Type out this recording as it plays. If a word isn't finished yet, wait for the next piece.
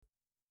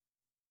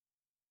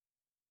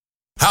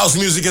House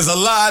music is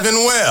alive and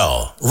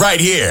well,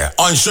 right here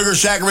on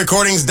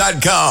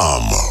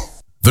SugarShackRecordings.com.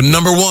 The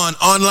number one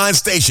online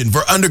station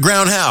for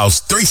Underground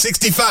House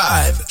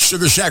 365,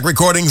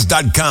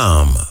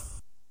 SugarShackRecordings.com.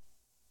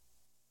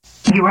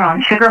 You are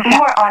on Sugar Shack.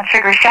 You are on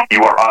Sugar Shack.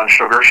 You are on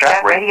Sugar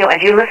Shack Radio,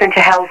 and you listen to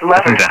House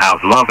Lovers. Listen to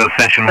House Lover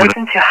Session with...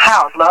 Listen to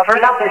House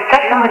Lovers. Love this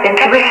session with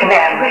Intuition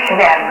and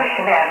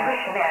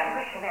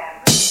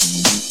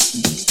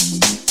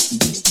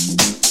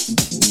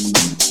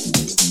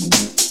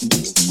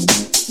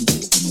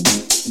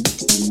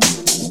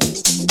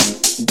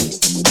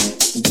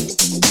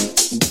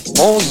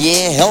Oh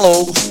yeah,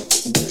 hello.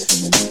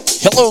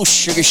 Hello,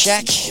 Sugar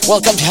Shack.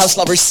 Welcome to House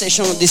Lovers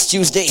Session on this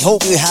Tuesday.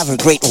 Hope you have a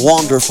great,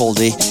 wonderful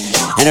day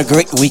and a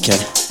great weekend.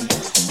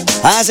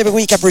 As every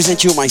week, I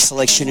present you my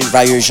selection in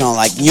various genres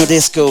like new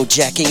disco,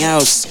 jacking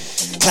house,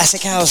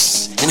 classic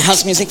house, and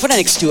house music for the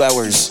next 2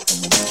 hours.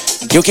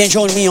 You can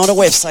join me on the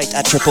website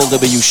at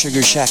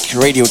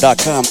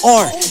www.sugarshackradio.com,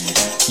 or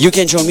you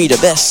can join me the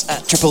best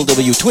at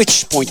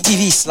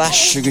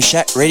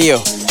www.twitch.tv/sugarshackradio.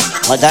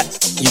 Like that,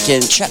 you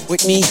can chat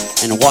with me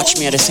and watch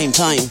me at the same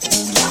time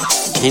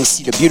and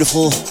see the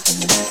beautiful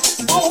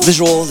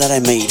visual that I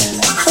made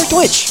for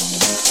Twitch.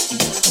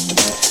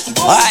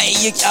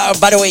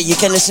 By the way, you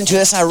can listen to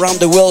us around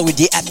the world with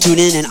the app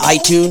TuneIn and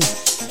iTunes.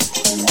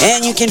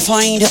 And you can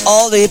find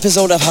all the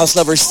episodes of House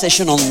Lovers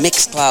Session on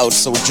Mixcloud.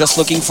 So just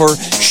looking for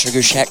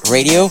Sugar Shack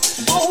Radio.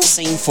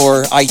 Same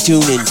for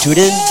iTunes and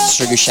TuneIn,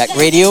 Sugar Shack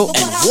Radio,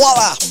 and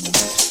voila!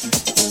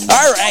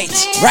 Alright,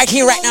 right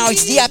here, right now,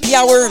 it's the happy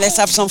hour. Let's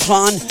have some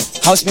fun.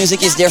 House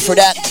music is there for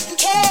that.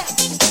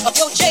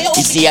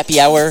 It's the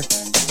happy hour.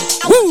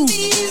 Woo!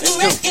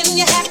 Let's go.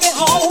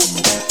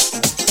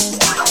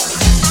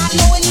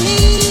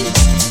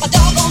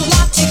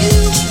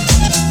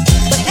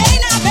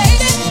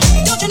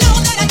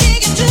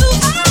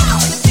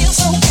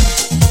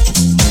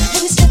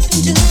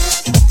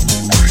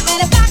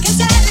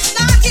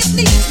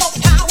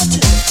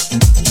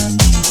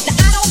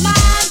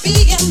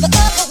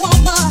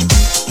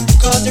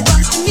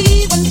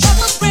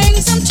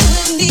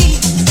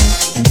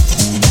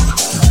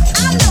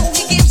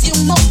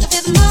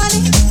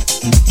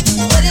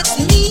 But it's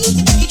me,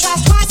 he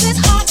tries twice as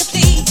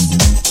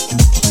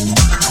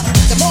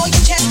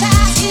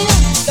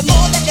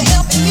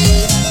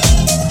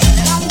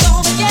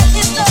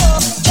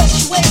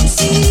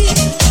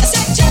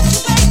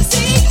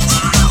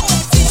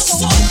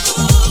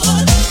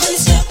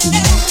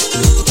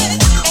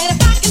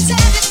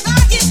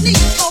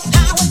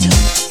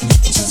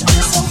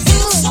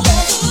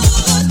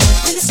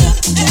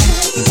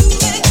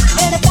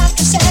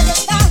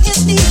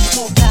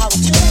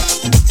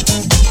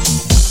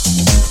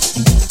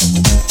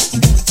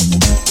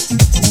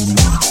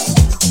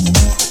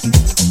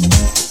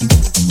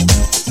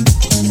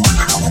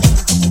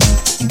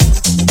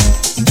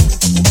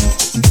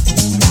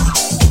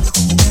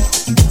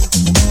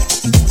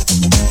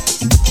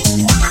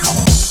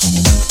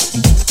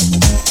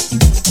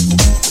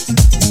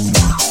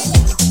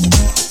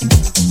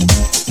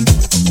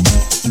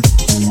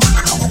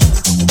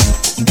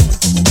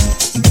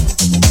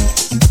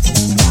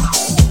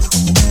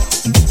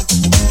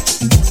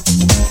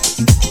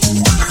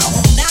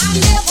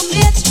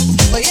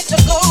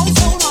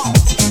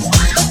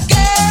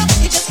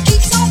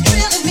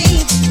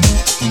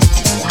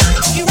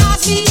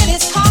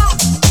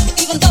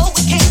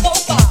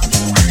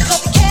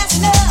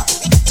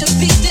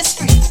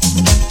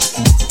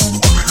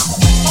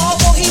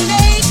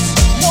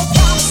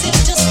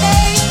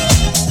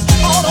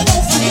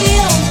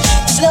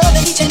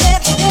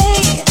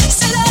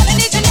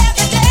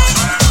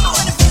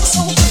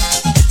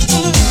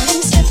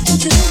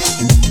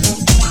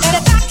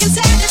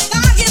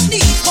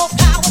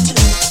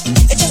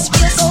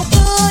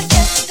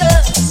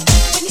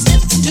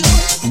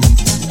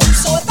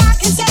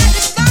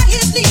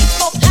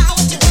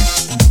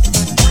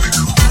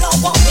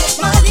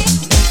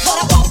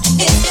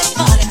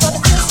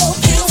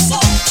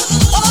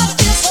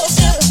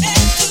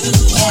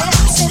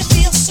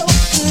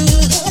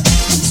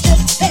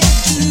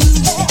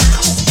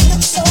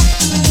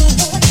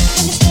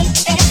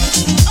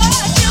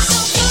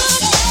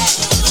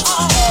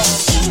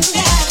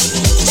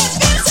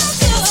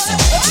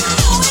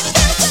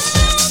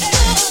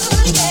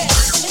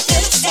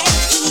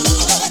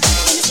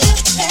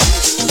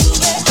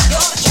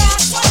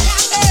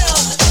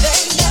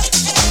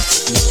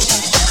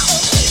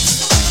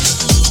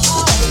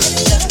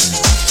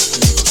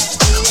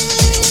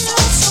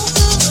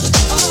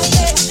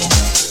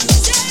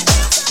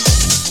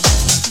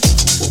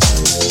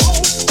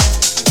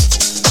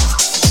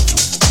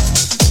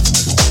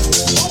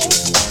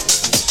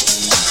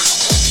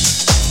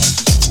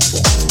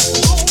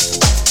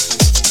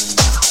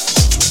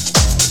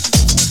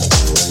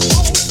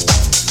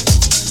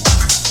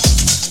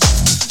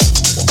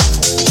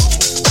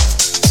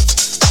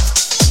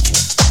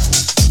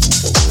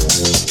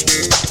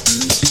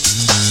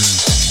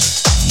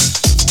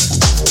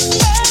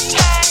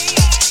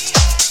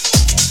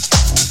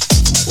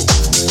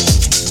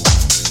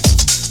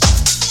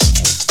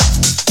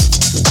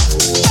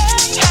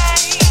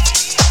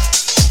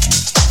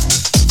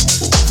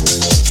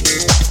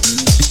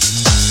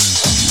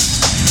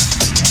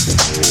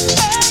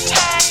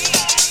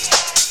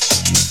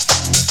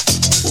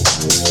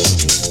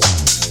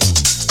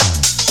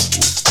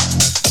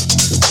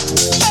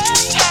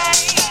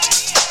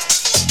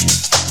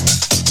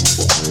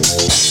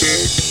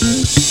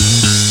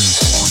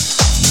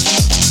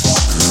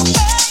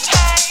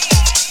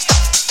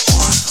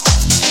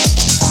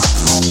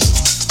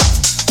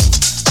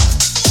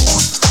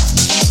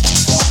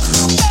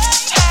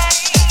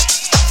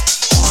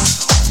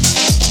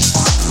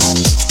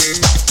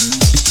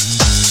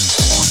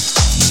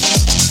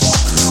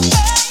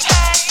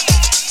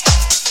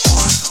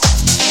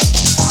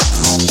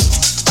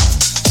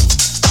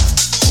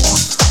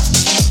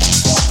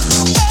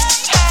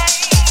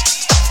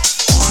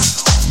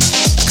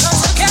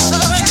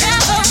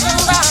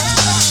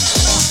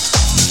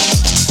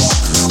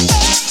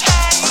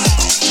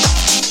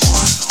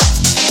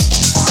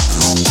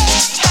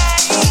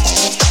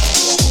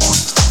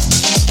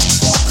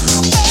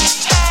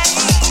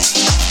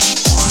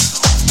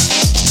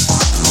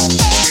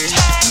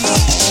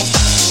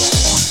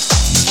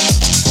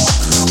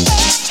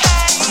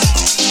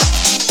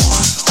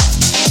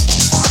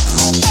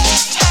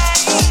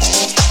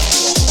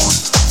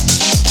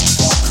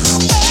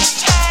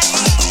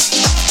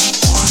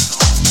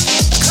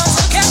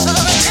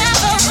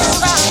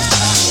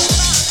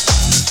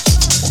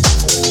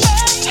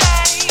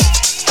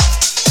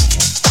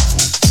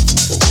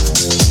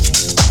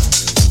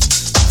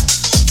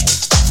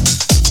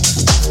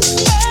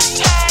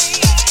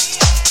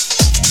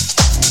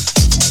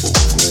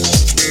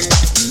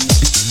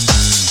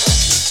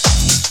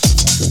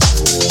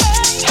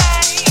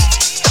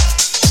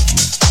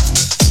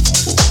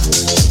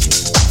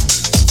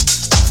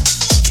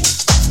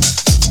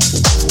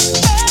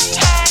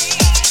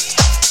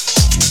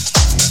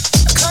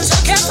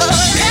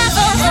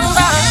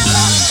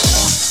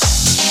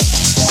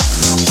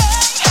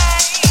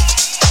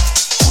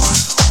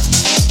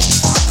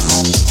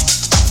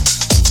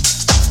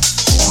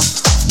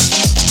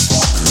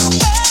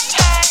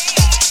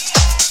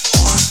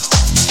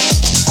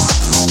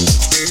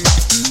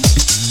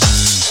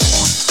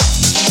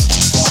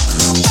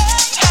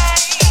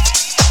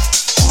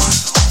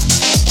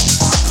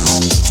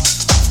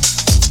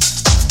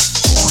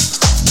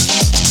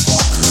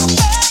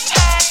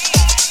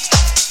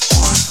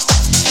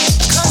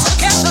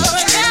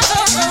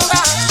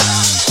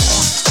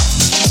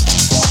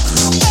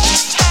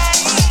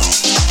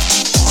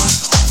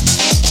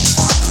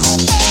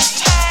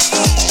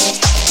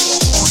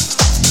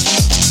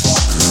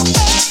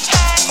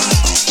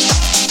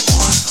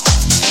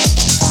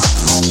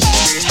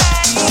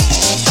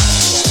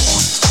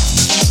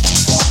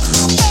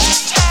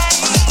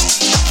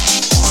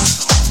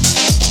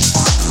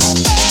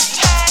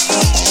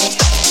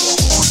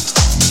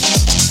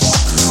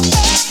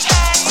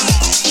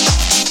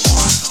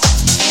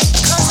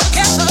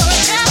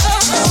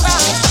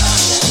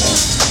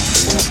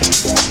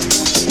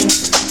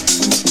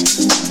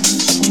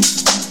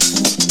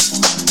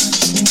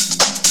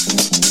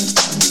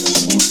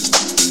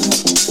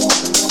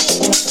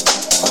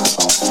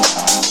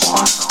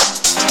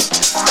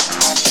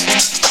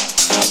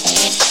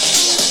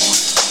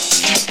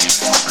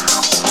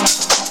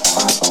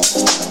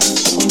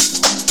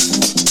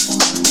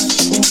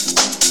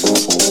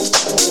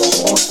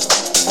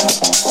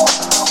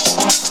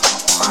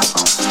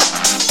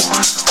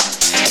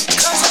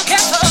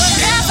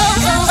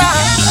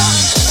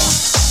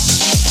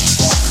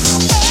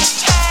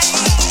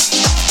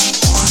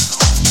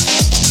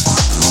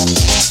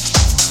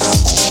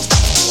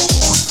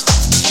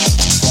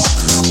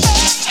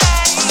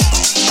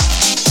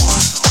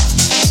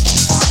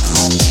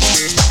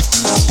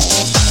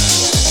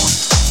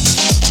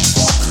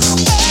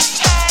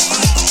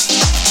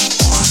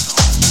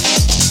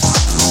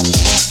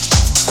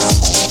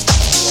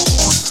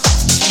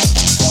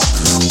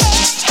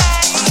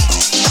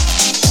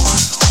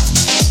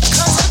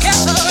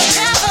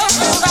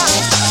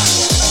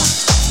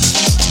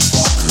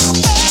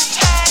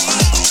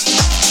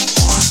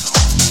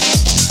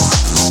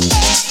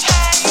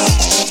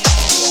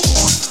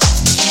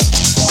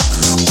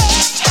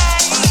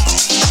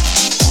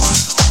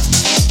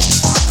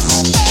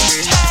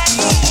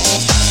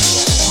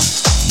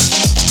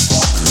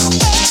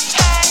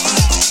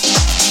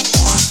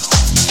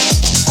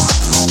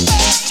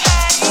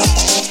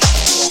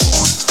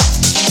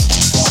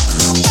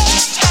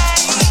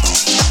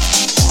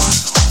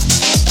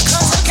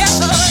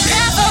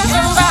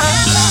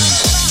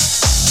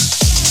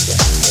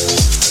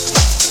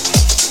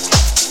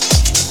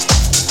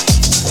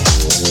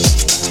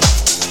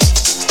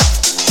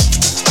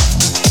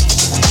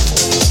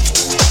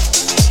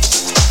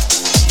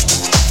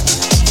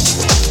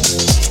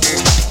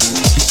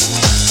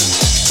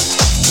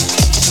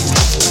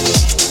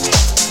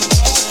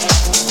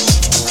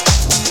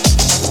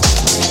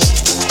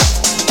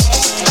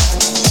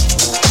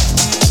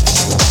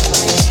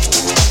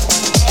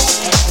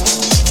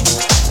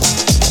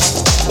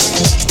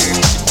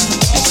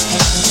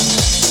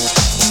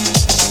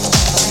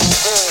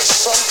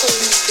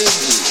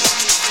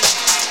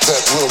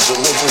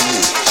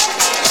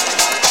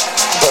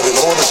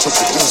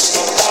produce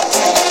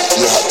it,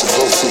 you have to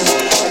go through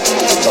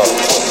the dark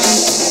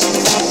place.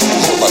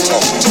 Who am I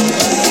talking to?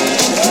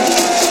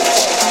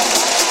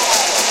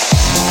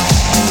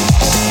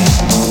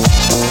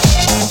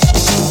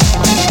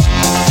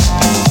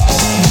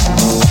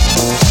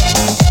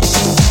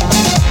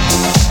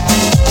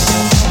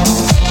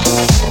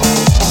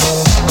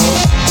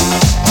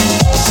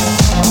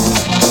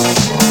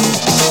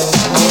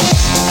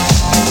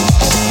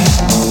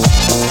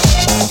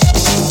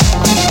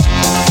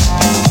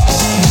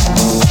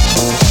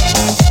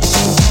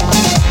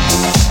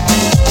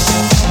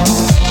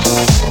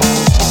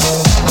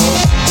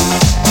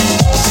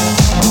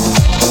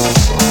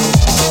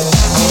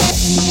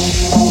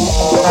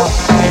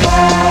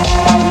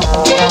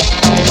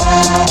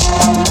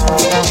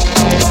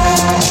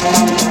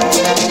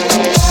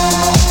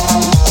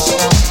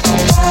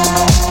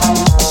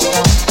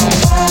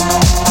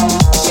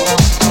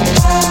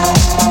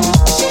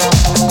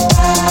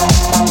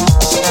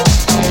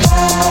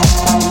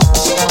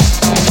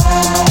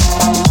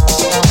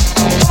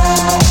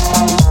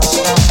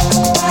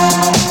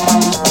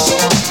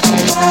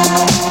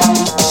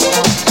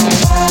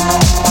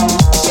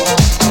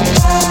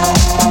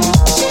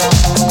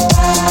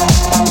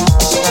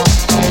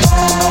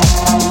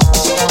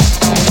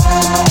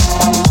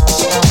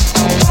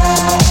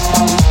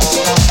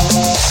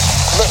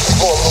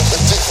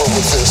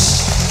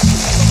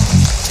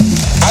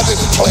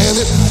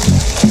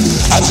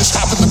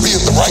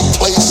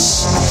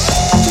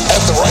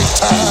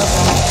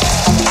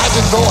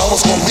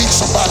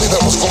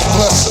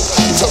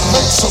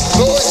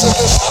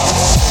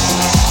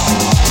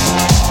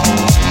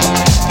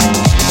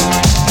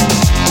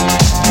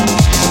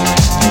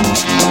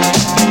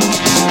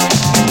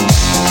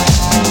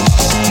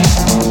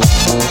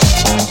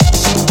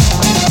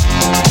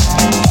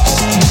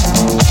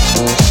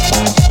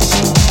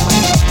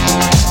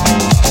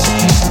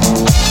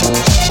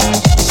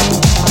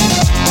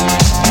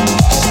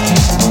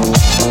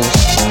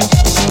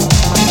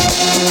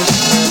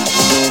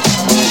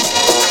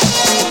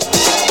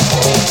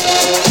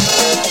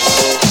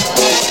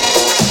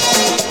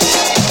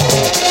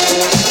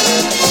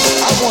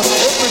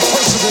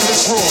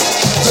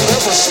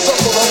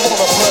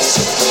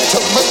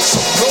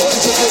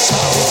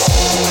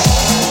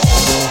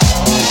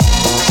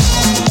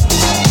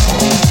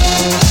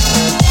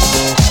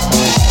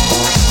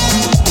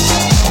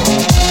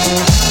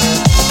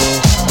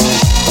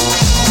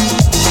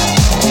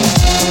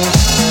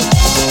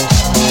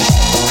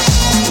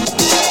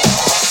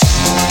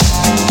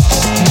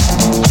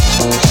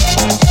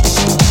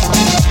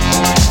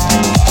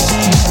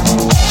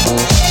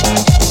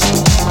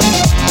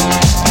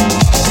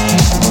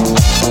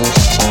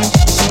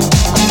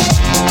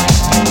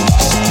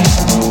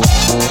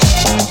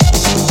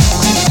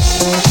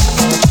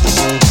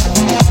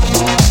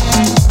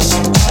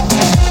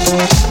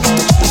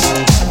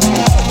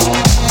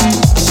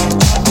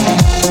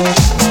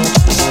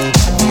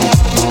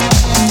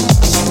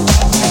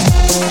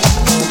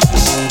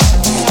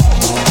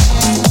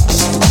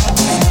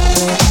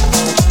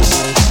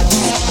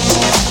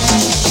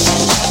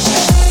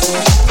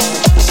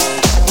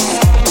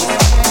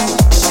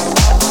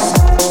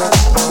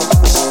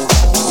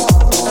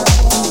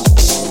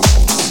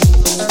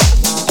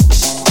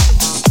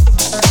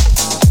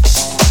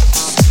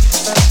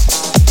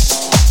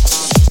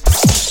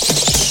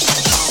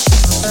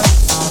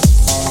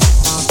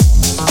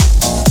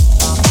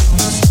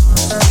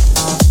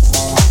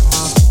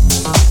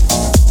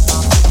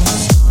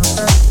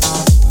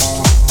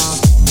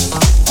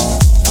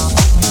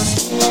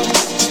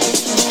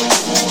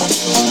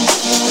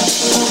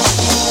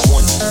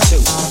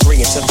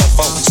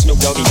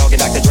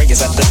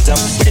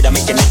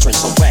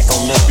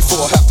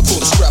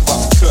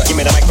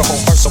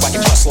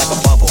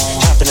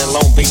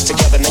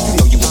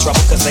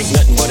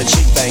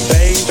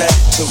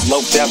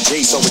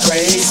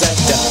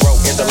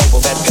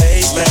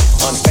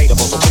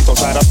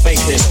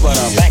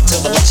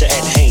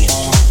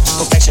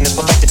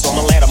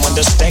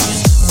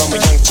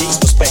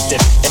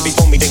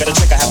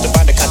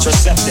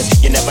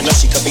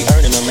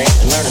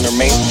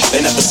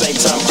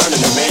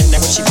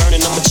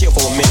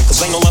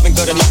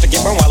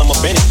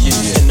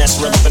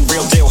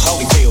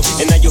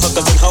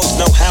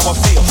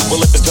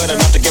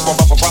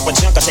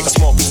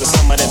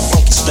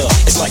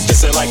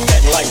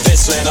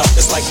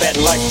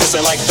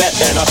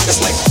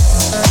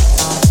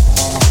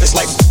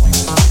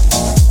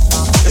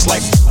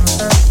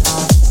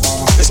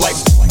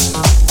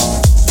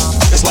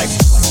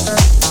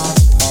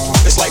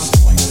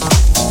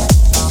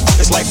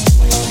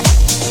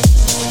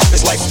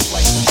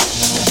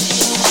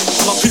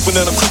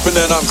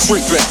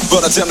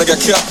 But I damn near got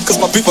caught, cause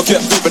my people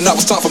kept beeping. Now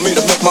it's time for me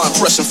to make my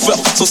impression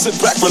felt. So sit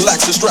back,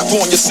 relax, and strap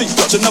on your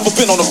seatbelt. You've never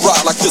been on a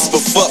ride like this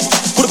before.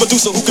 With a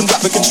producer who can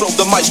rap and control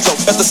the maestro.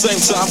 At the same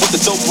time, with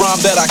the dope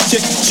rhyme that I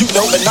kick, you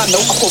know and I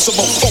know I'm on some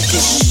more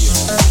funky shit.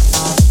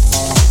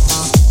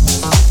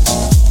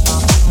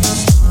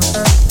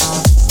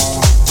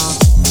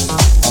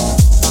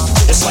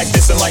 It's like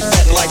this and like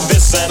that and like that.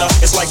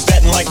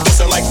 like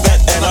this and like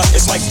that, and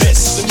it's like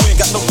this. And we ain't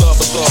got no love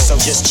for those. So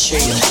just chill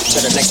to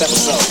the next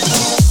episode.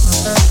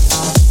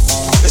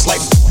 It's like,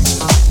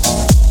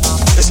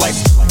 it's like,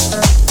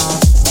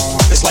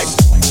 it's like,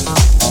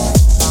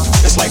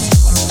 it's like,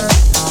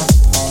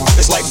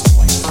 it's like,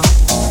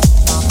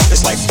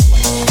 it's like,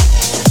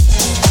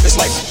 it's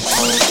like.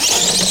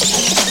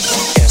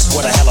 Yes,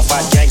 what a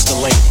hellified gangster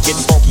link.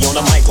 Getting funky on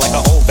the mic like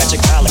an old batch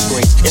of collard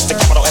greens. It's the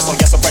capital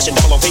S-O-S oppression,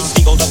 double O-V,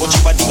 D-O double G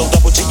by D-O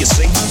double G, you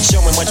see?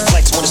 Showing much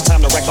flex when it's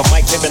time to wreck a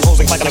mic. Pippin'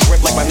 hosing, like a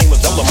grip like my name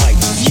was Dolomite.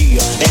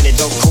 Yeah, and it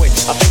don't quit.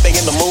 I think they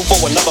in the mood for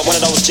another one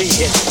of those G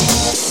hits.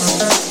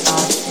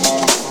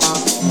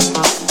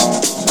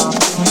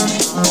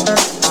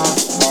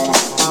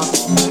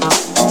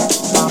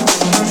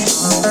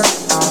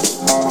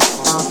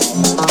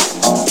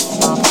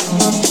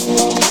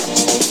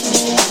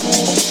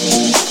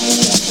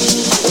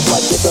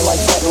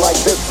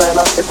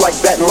 It's like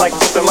that and like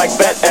this and like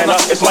that, and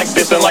it's like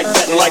this and like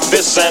that and like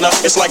this, and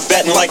it's like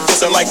that and like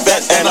this and like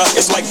that, and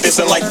it's like this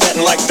and like that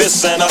and like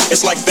this, and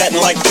it's like that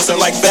and like this and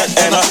like that,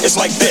 and it's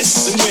like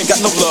this. And we ain't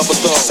got no love for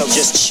those. So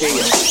just chill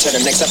to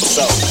the next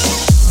episode.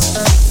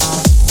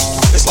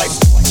 It's like,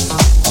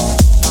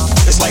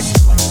 it's like,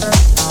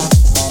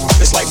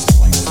 it's like,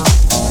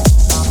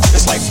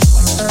 it's like,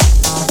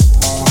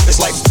 it's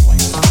like,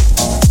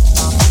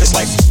 it's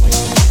like,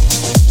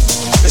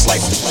 it's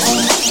like.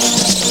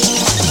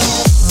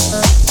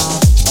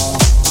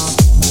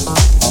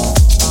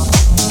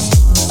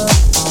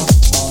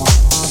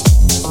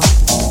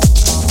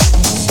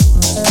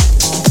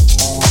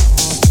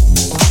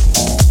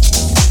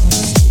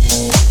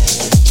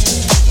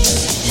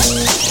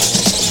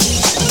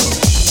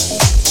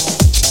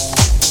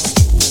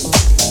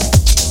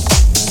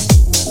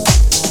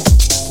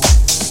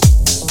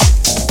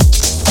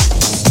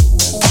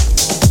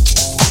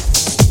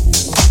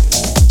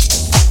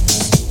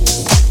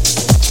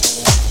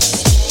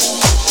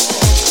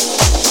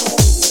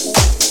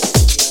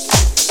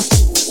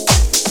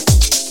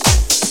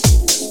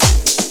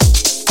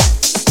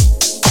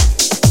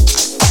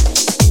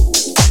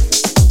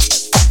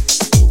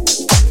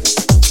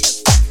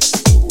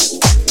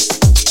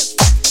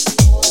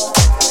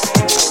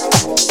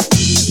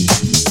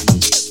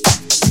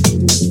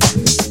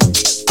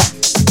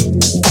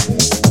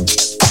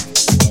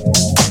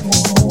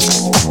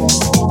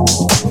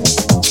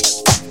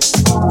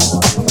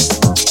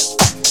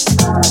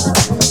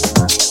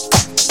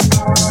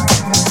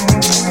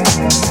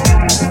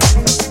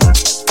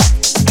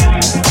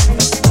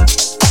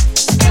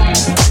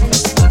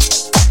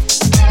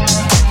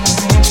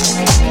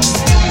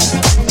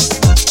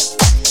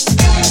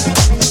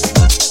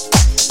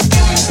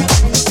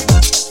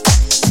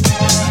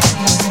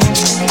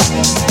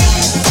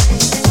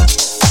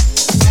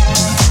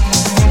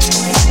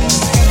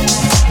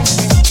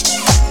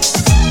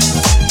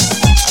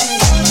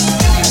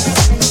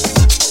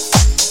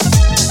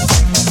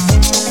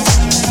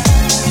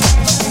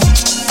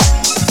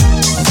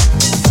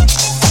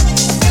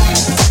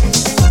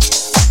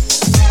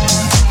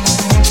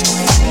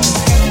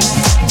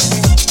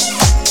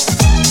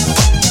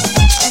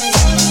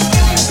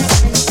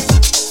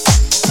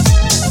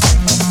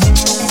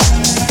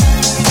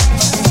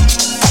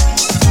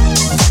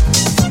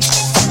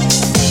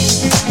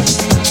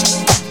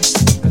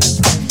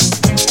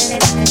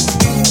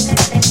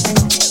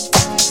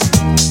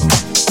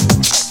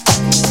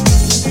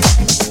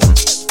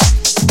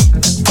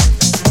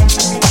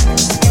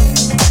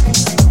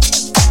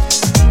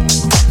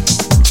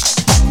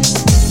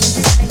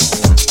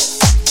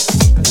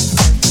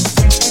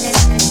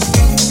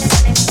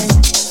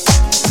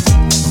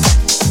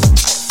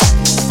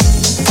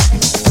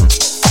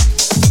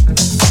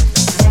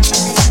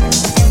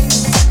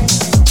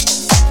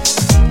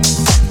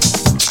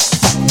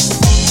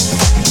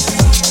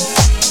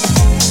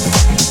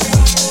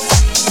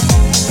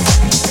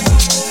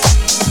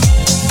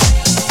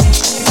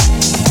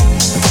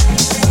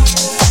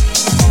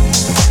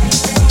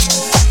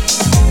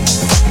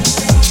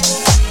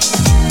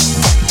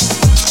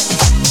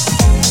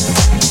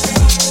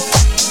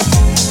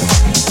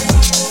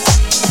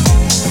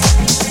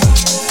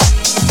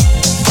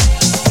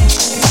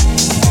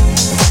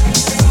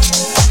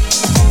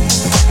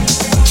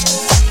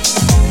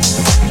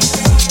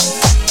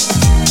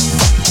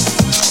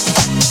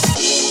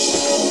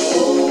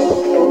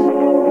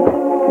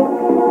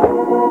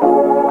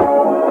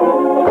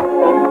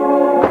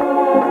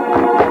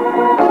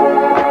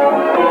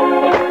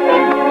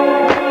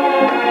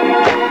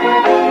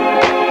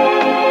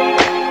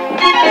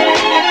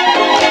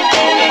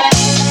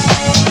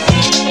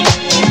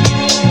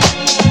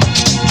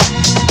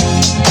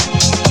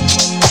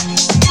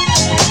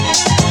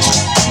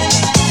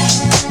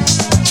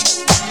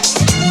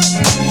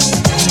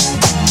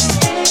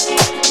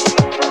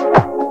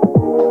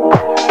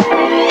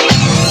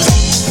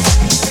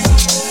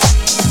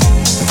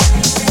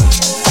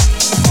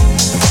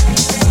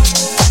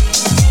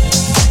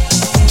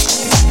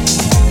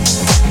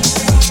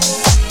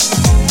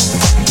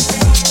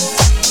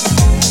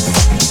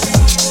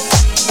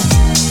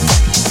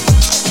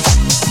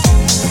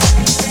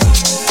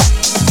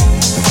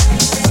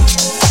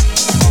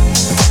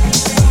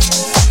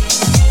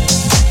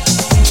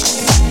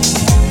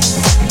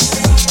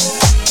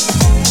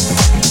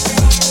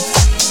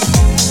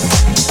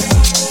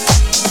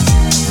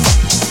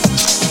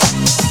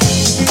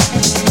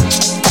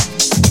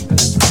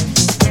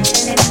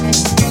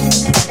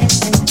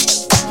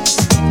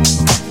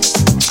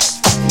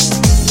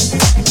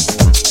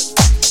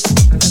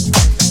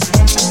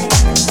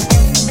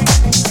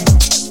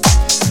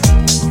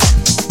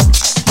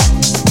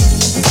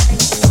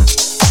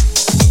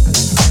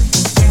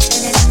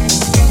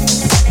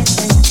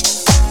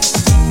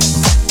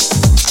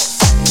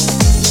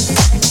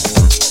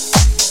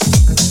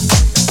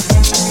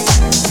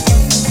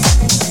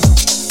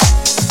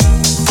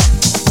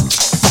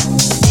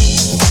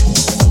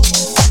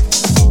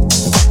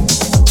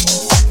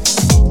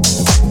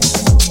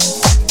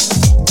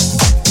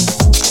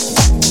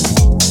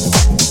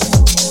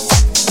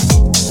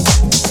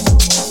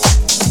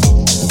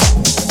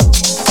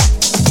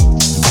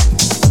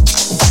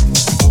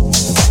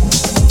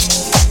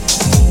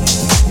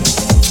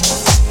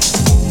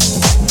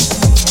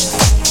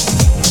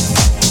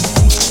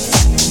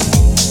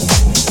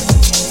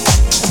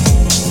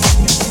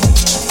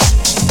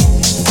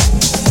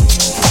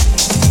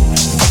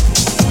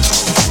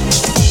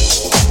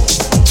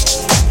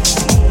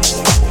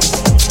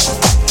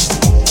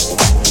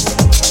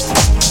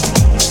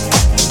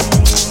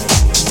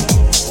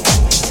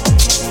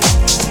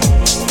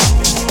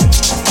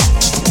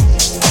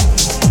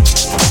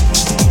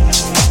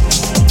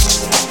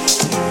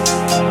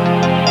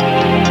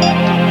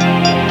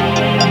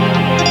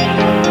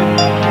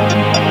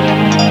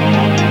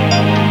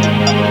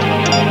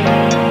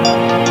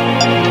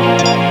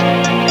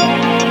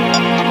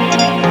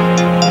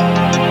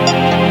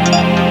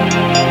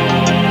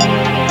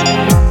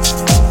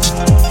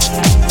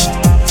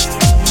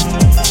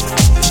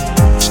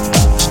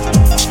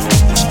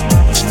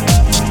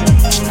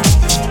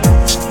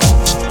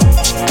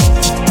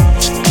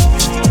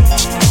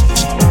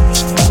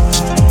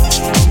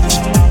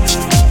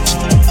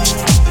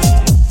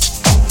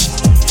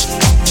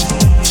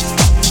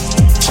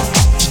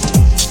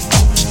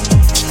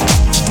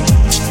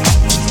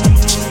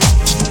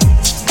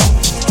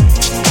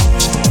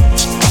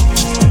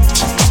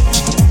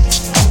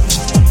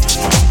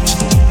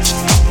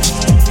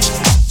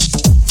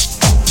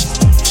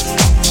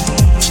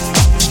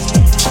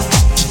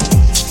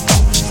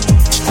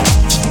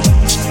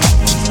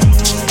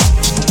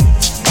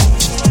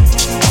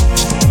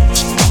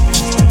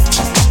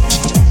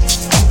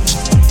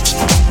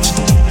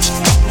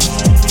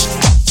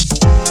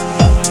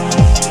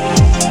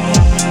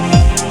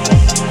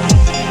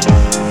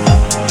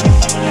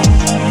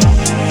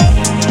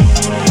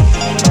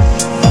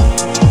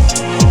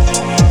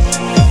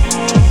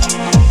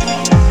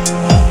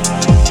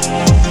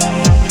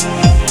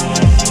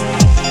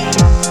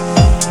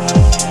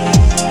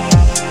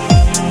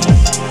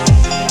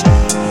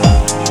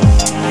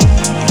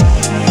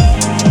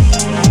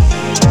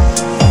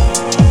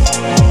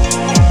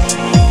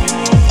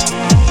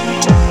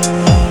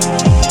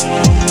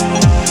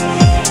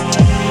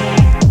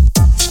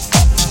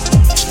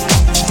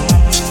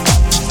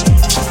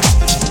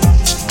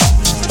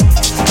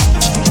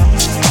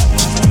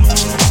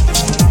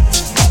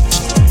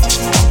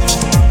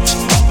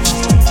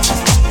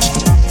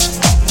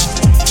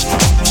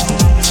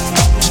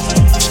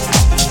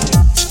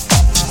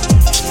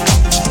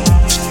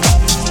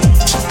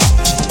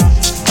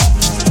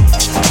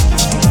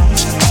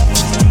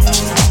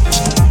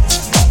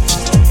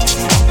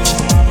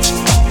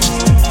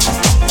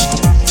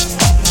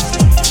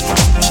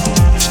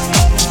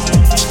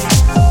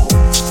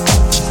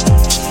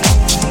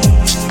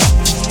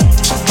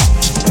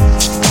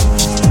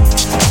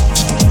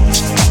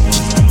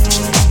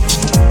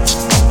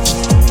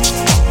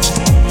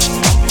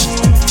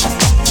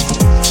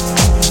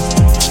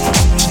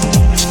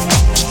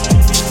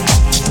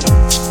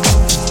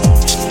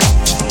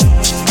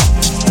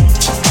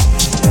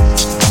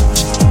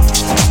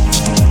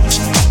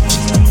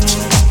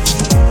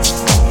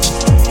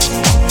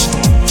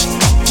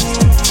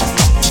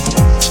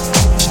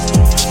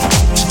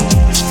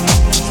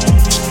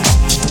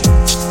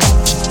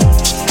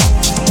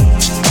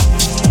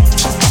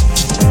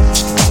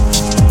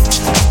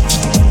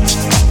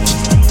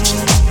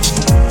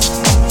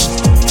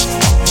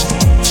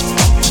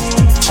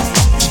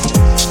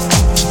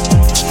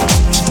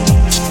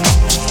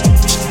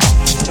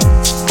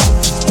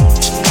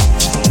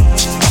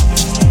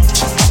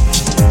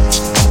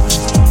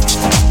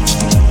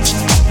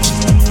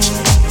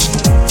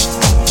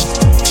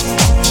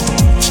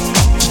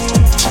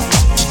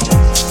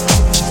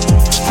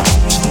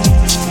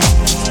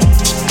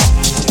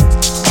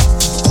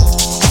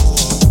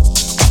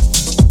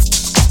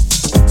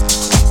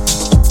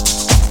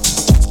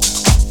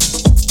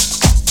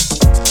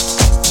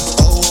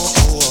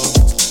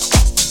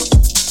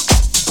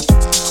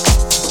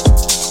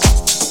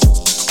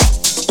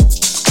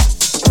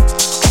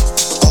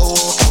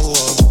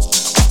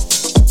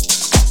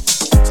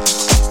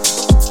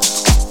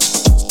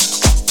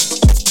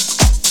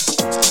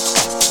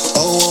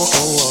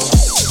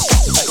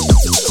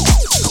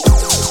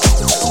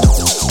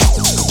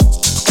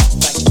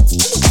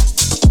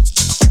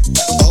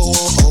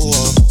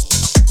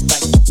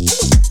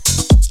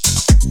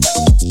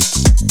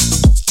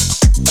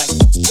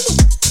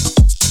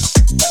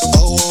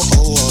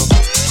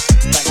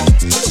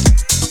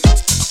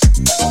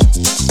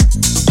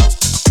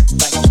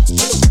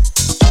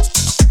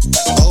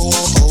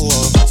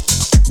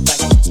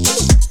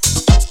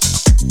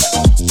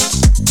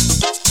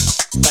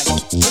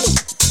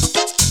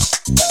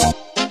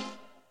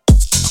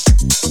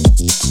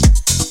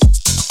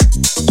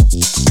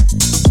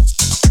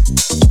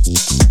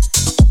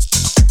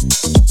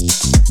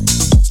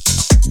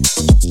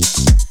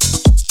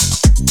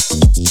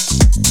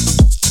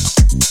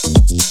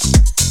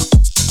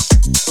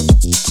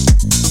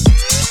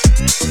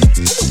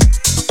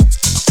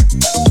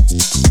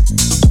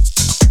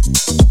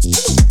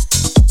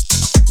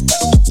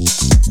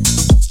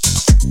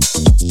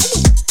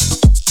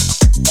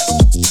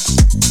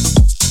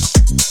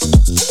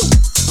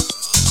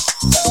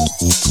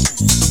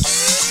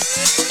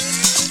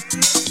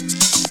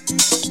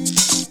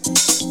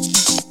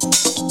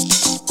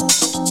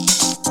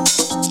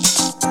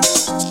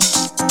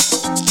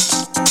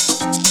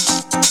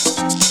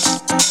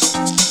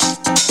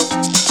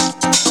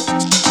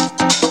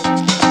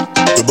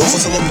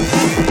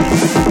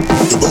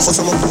 for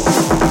some more?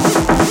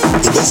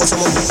 You born for some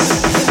more?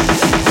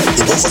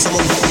 You born for some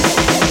more?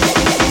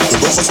 You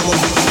born for some more?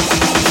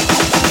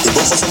 You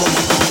born for some more?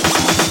 You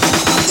born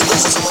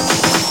for some more?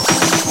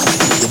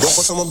 You born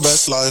for some more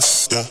best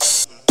life, yeah.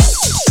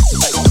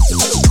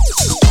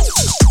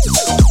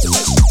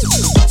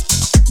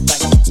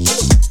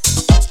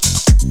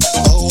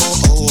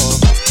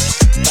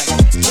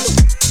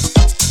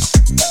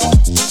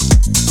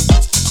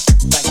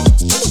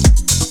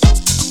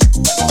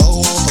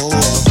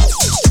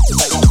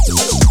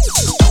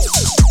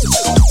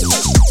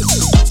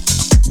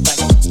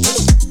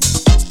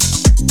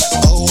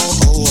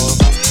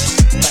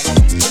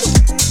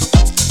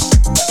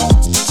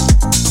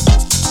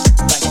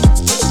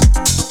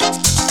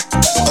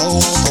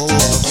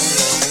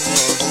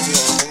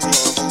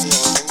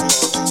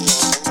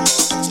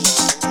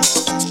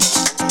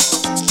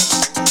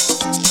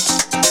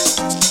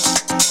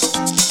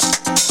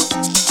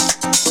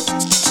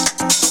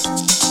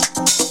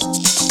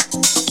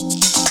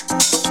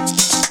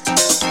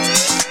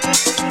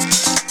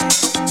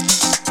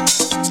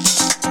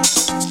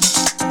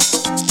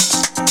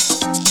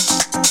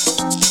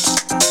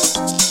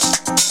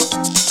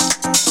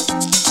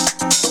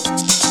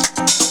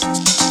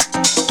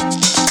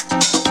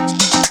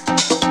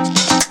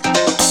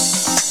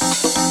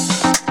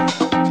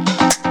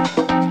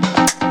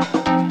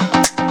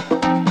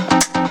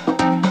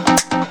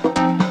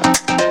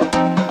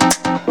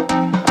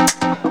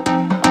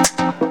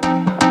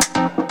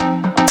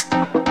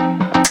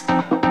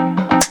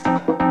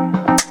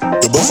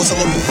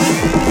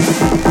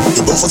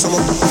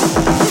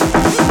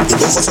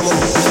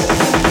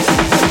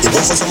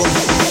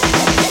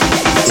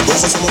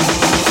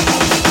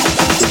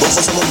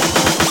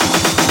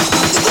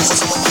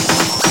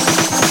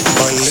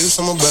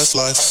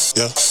 Life,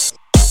 yeah.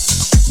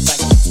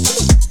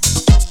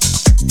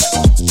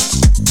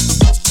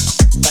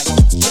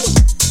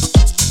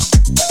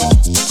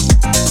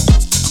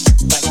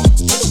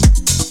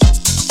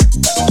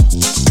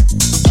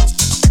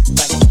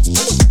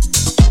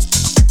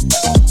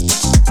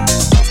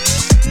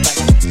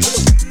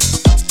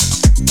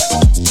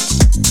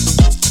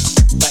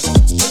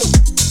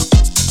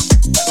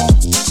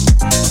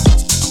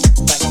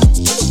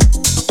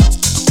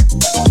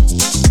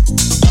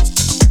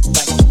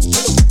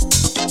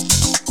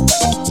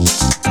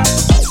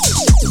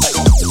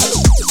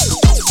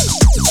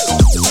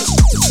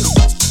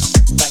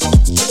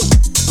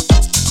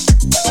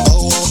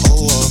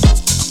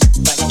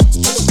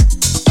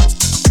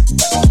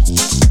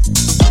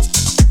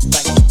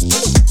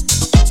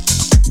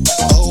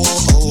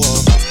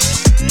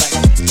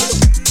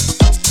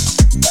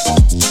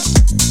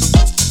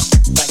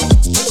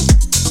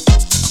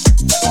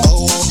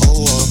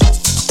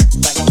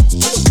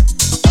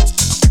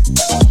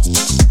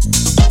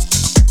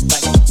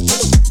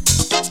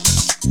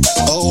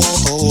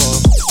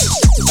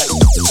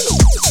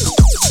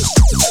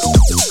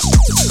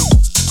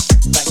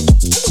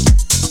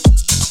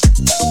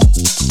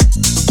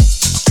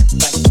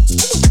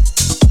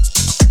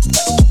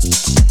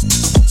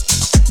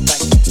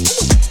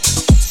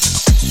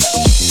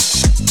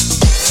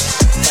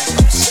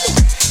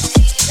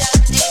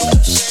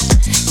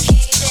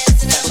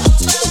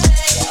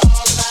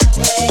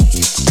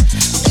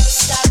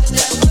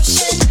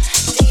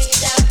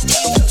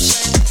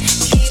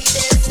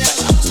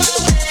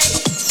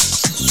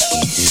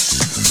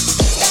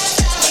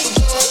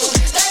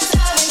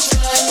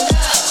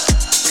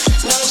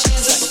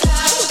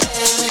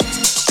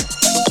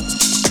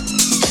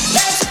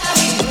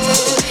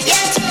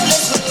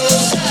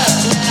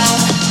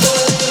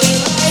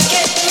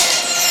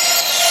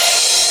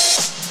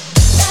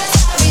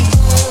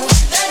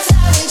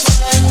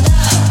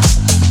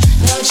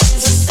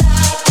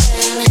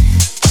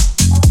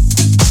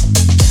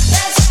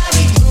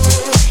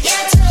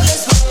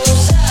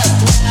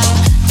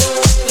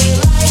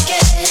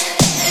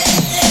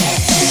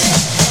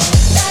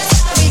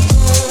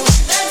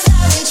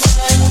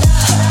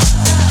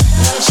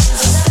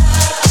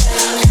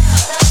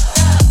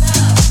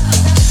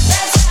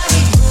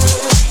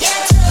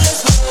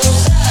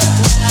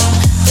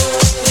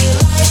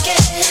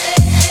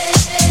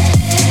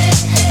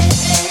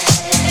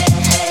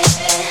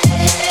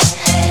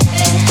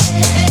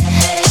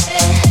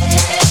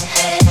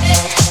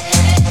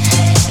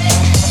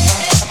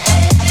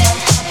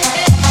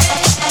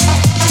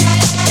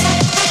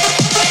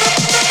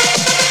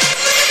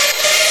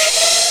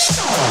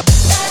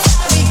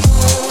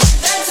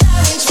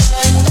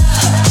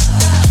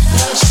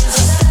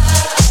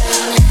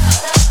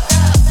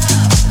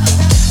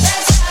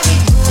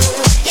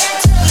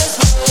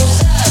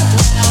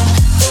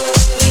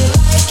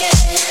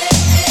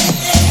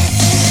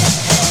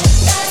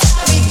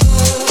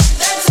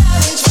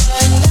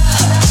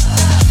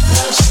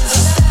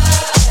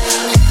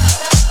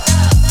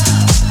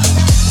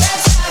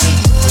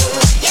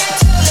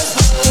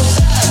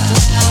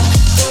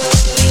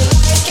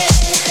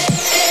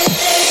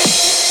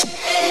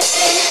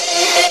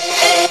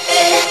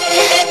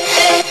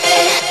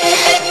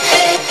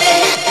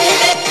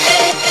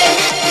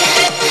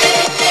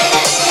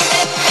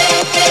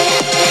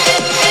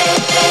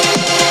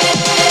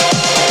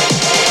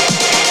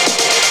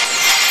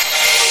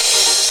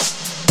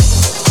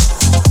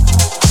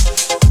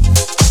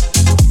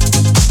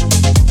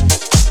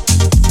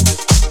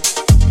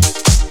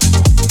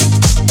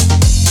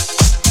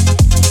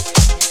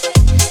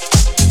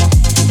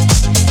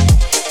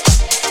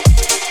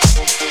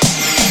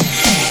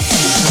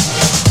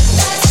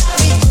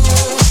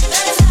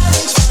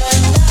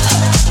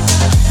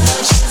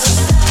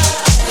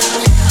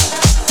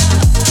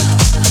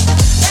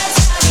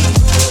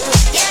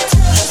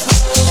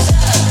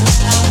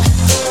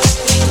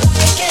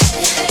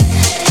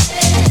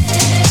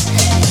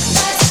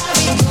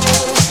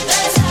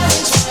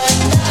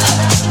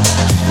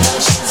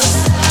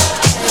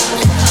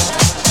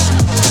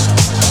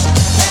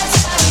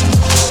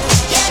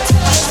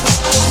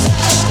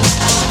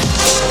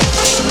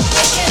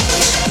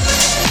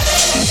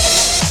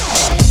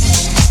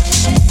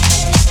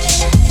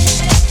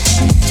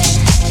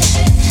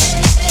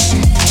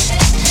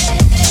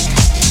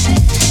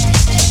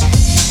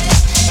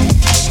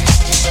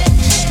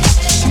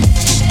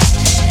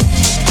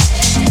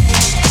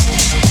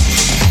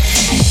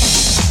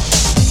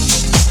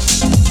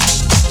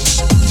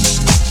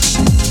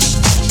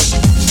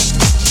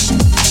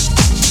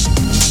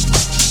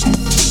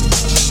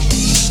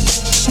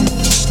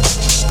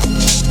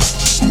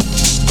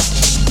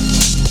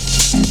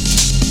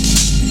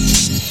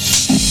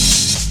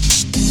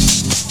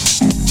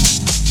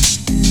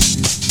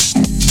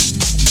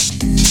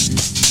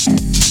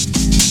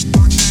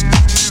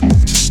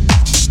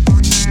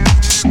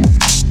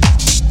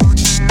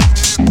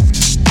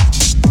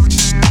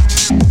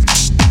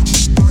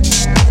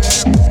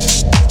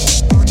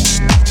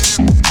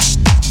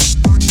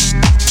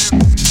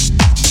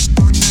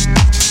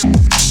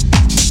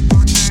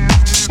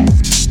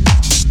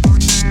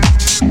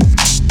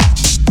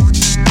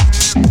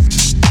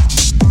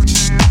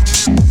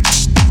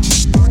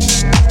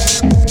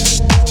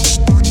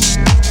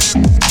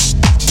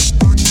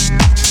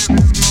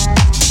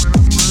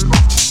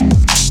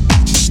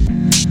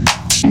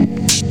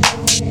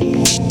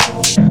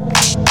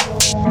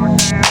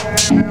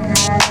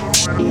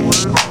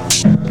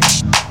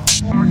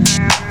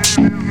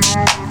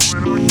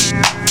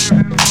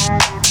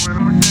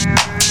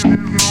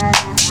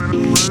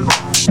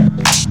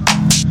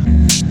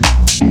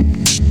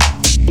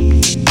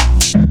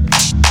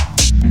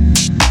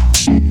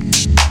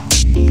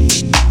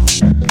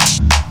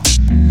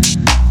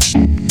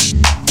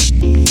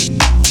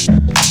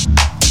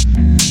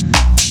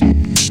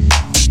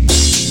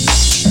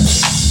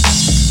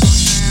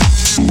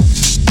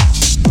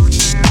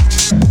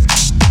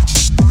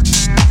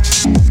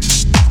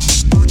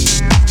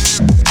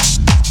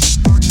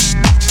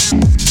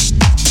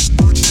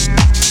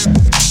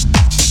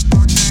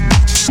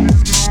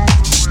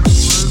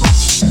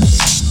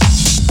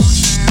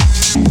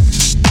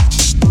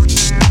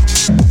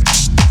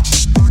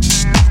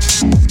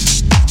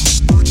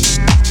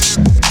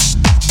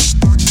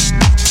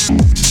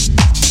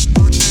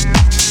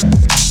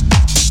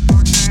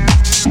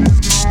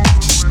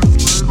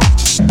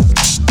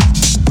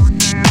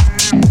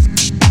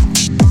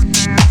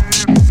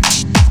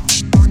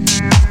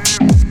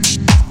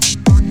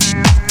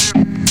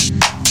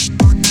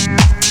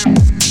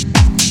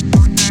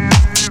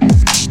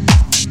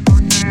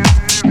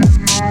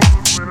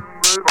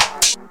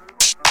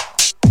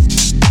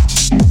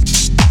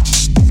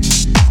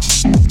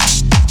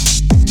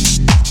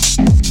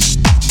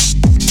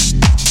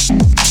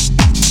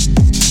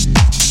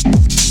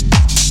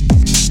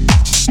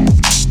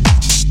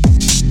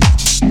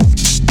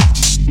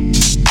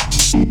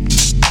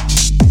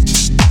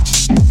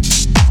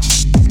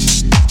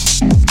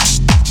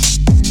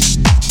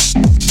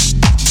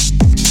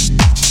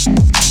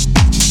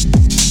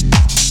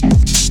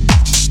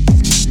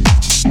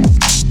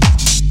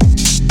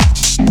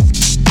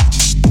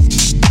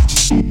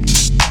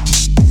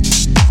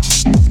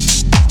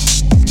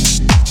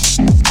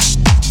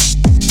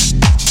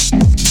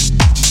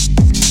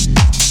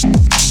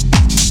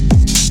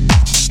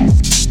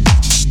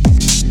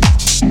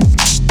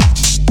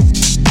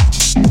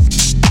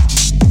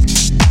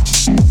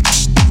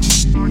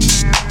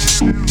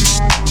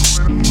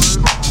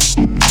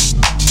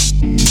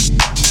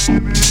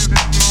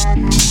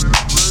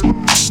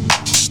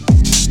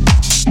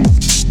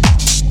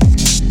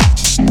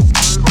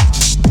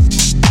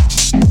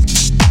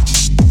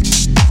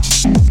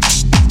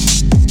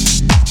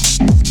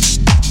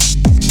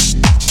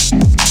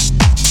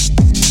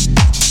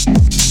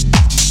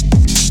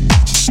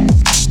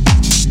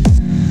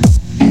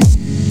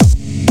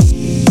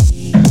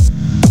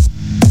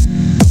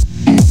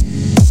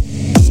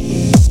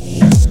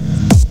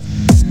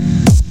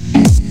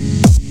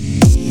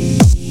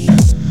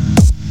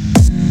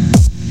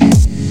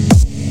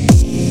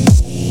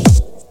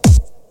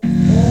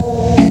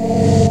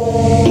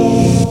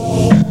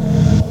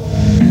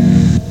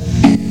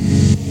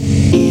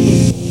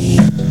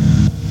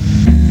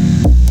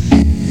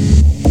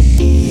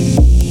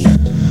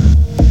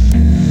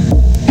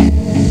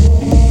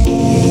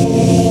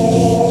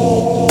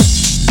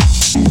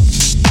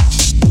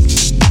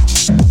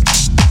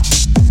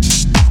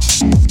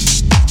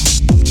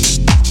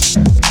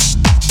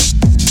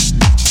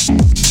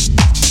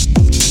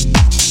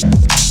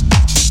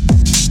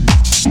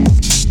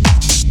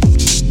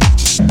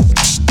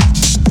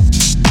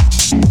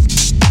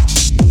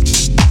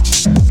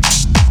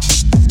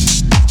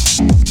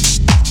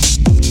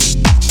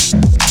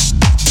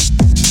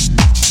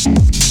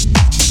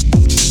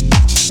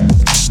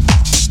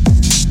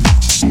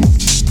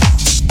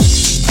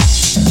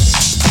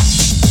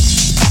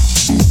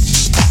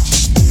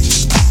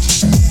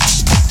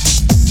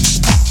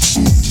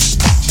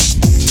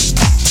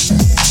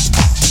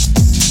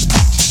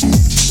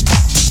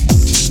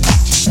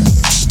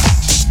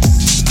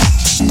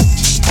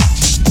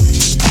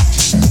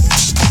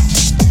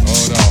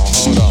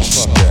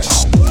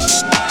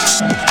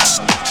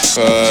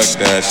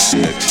 that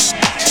shit.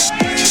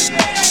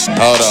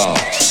 Hold on.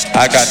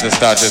 I got to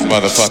start this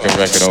motherfucking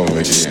record over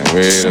again.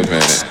 Wait a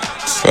minute.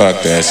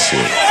 Fuck that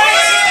shit.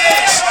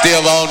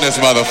 Still on this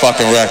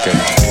motherfucking record.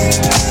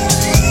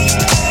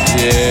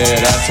 Yeah,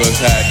 that's what's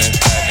happening.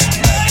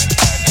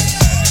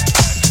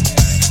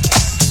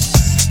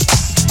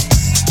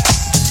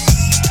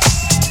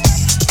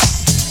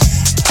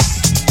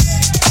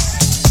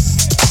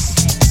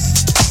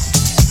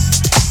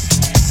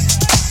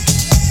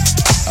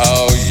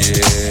 Oh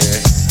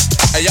yeah.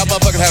 Hey, y'all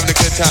motherfuckers having a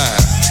good time.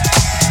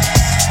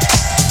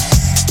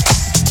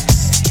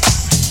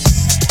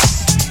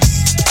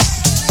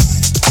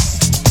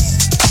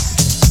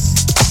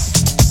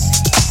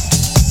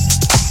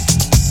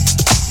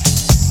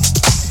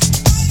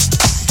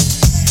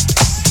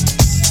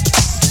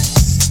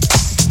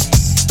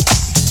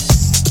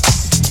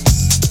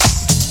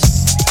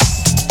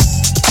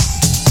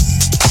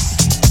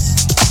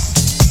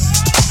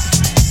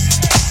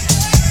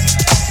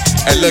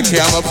 Hey, look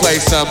here, I'ma play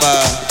some,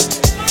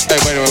 hey,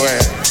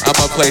 wait.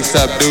 I'ma play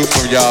something new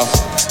from y'all.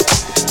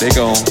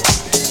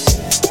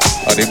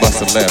 They must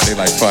have left. They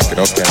like, fuck it,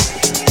 okay.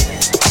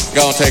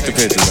 Go on, take the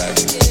picture back.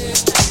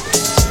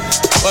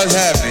 What's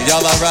happening?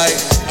 Y'all all right?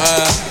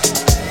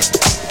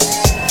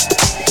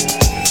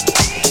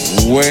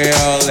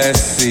 Well, let's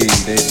see.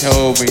 They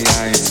told me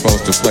I ain't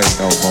supposed to play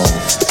no more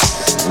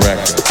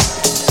records.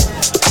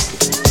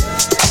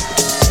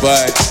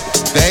 But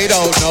they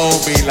don't know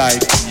me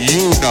like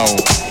you know.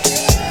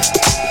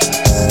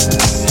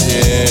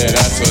 Yeah,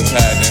 that's what's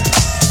happening.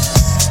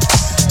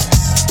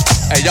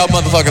 Hey, y'all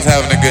motherfuckers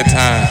having a good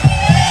time.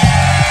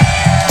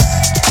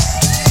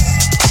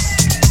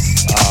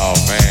 Oh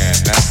man,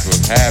 that's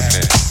what's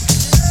happening.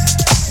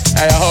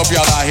 Hey, I hope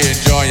y'all out here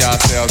enjoying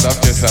yourselves.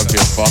 I'm just up here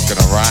fucking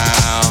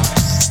around.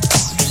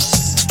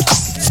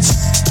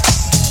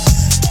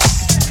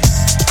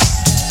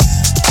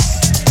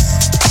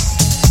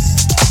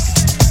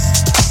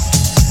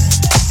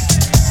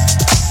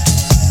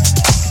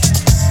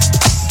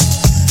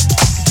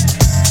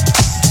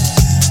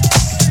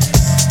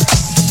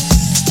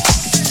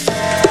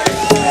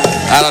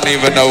 I don't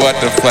even know what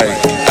to play.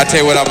 I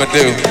tell you what I'm gonna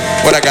do.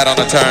 What I got on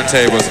the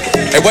turntables.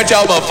 Hey, what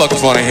y'all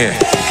motherfuckers wanna hear?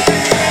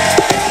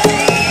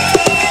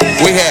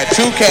 We had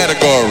two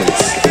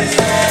categories.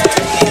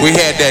 We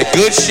had that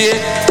good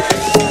shit,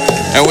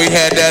 and we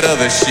had that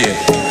other shit.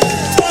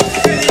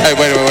 Hey,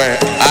 wait.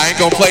 I ain't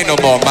gonna play no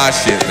more of my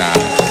shit now.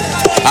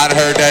 I'd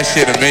heard that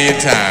shit a million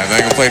times. I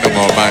ain't gonna play no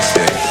more of my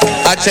shit.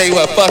 I tell you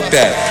what, fuck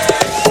that.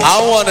 I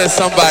wanted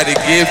somebody to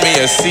give me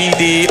a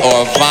CD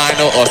or a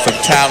vinyl or some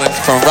talent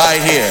from right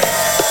here.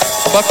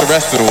 Fuck the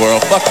rest of the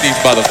world. Fuck these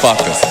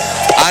motherfuckers.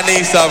 I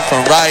need something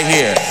from right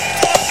here.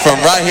 From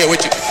right here.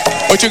 What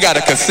you got,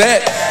 a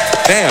cassette?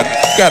 Damn,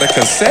 you got a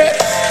cassette?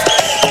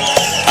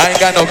 I ain't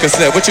got no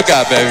cassette. What you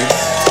got, baby?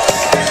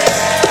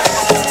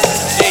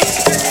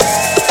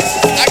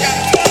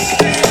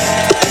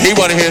 He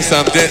wanna hear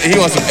something. He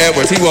wants some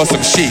Edwards. He wants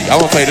some Sheep. I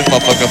wanna play this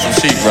motherfucker some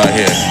Sheep right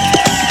here.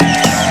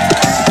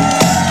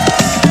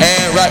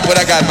 And right, what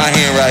I got in my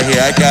hand right here,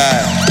 I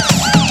got,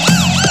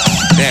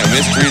 damn,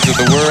 Mysteries of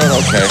the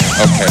World.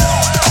 Okay.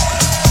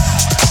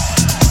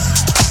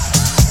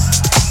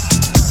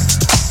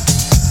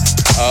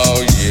 Oh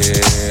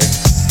yeah.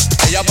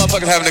 Hey, y'all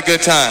motherfuckers having a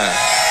good time.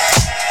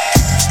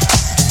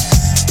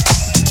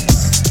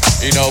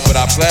 You know, but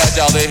I'm glad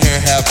y'all in here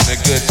having a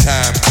good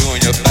time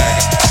doing your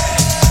thing.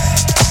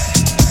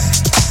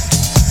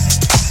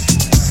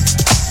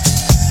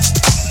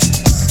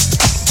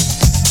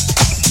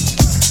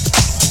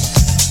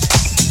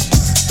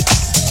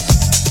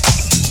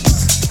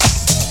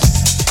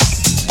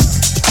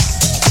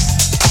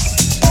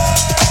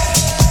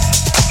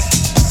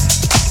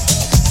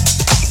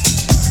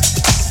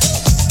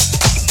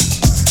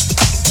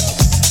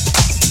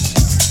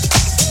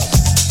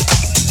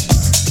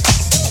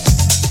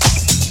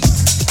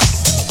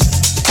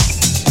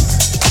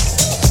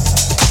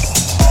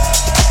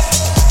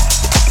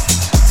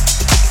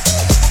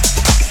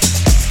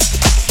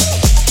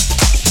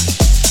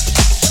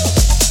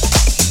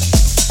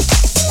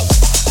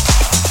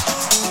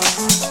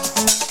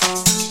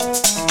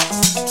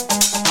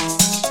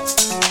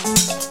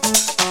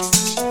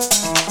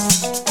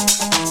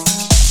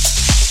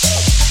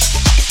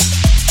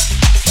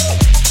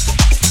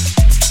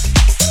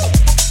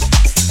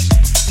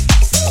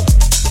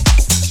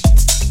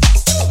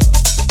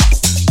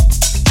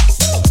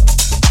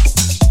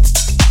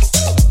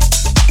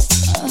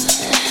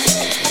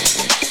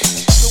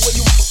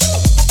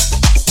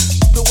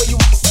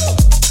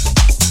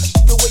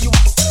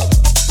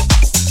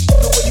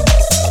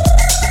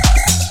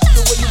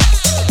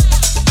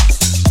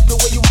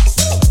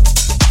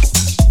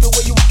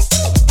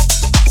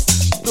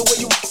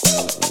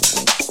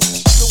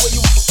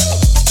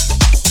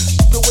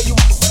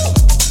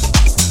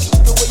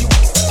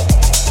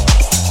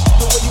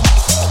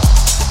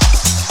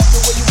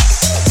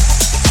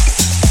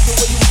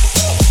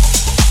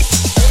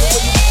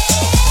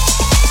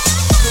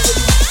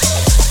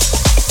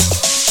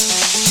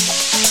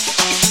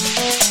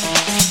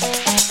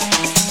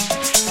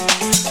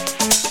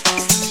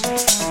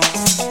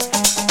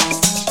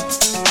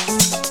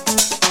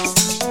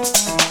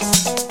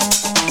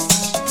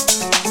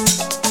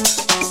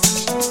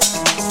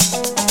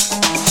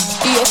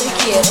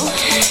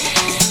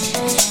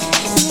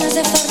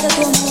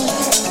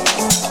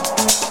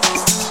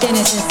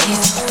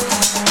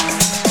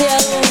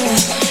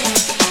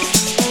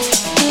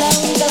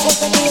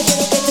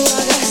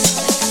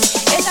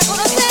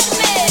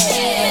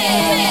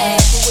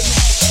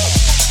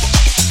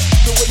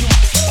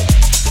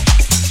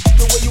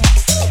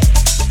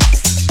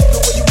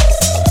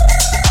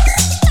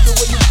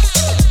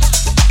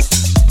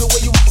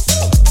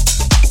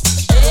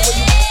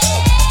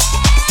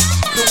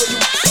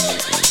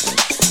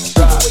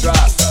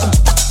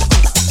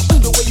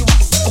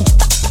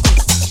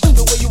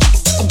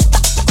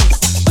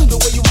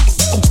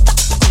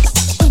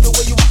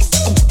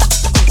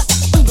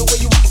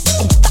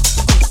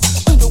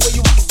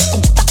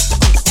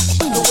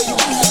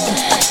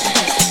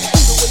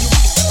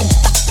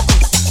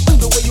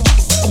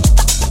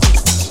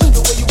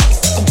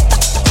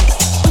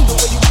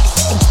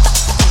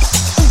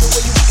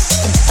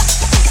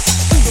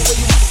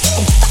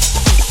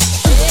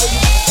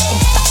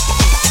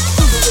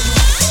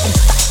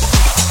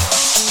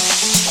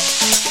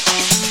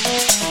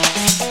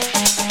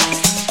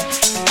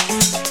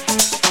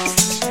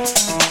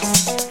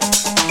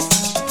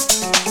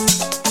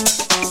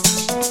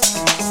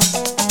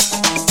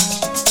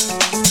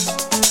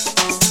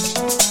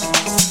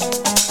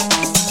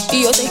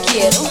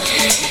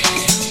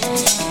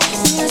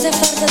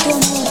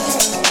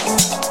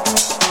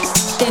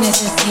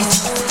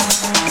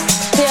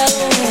 te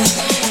adoro.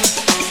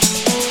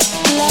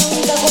 La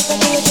única cosa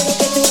que yo quiero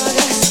que tú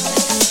hagas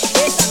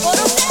es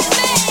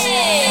conocerme.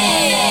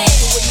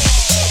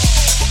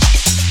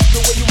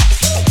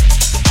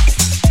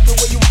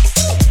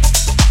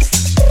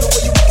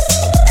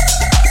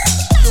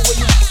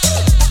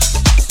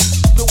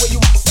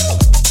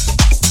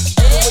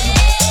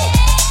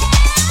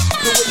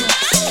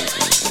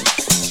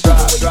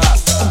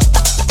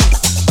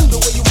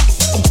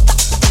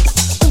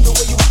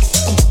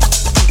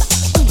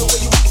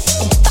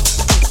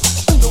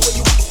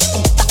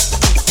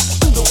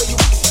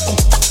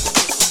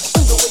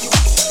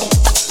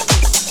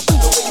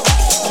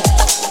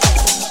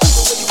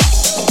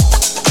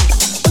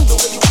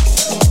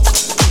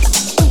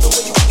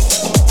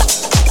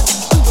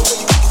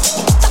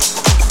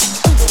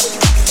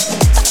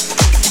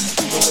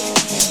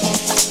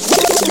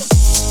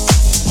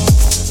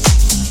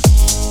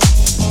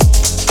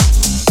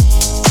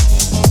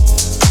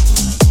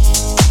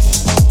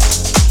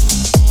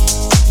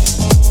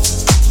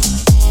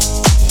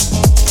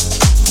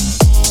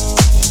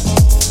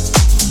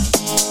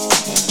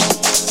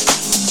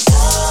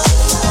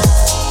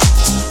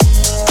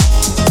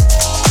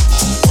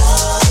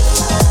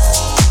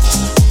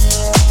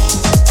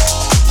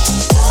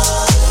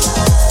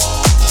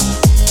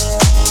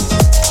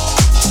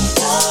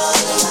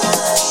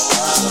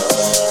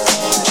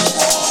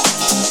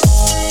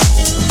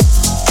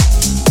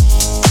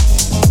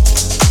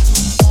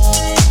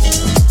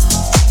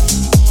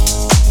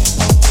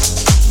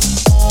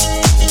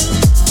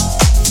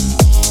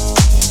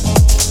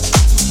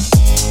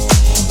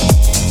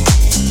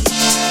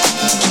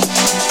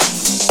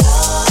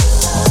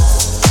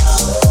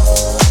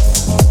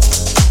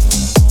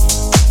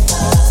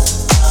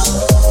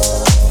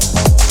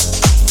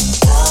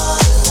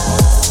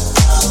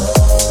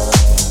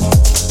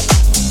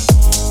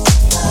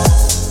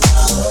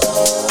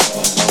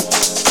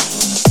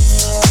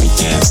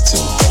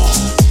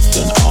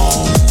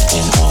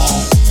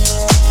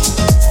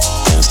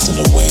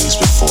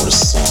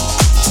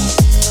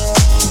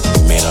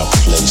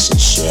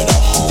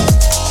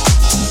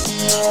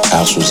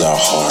 House was our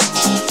heart,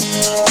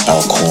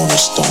 our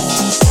cornerstone.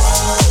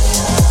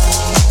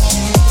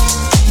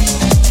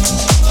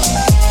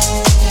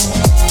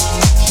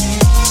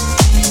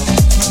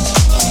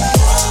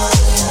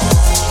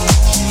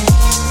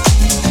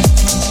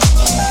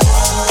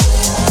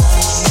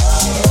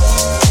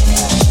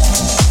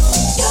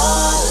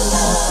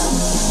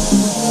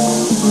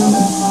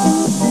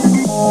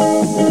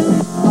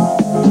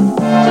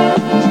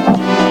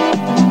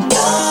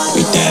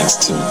 We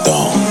danced till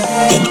dawn,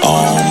 then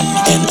on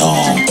and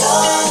on.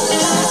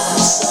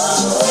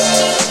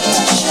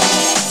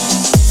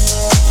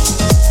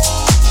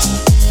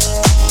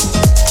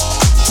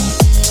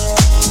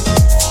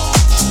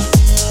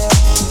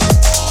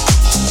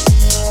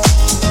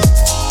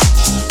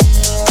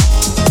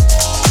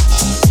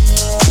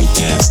 We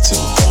danced till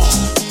dawn,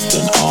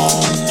 then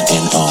on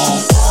and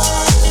on.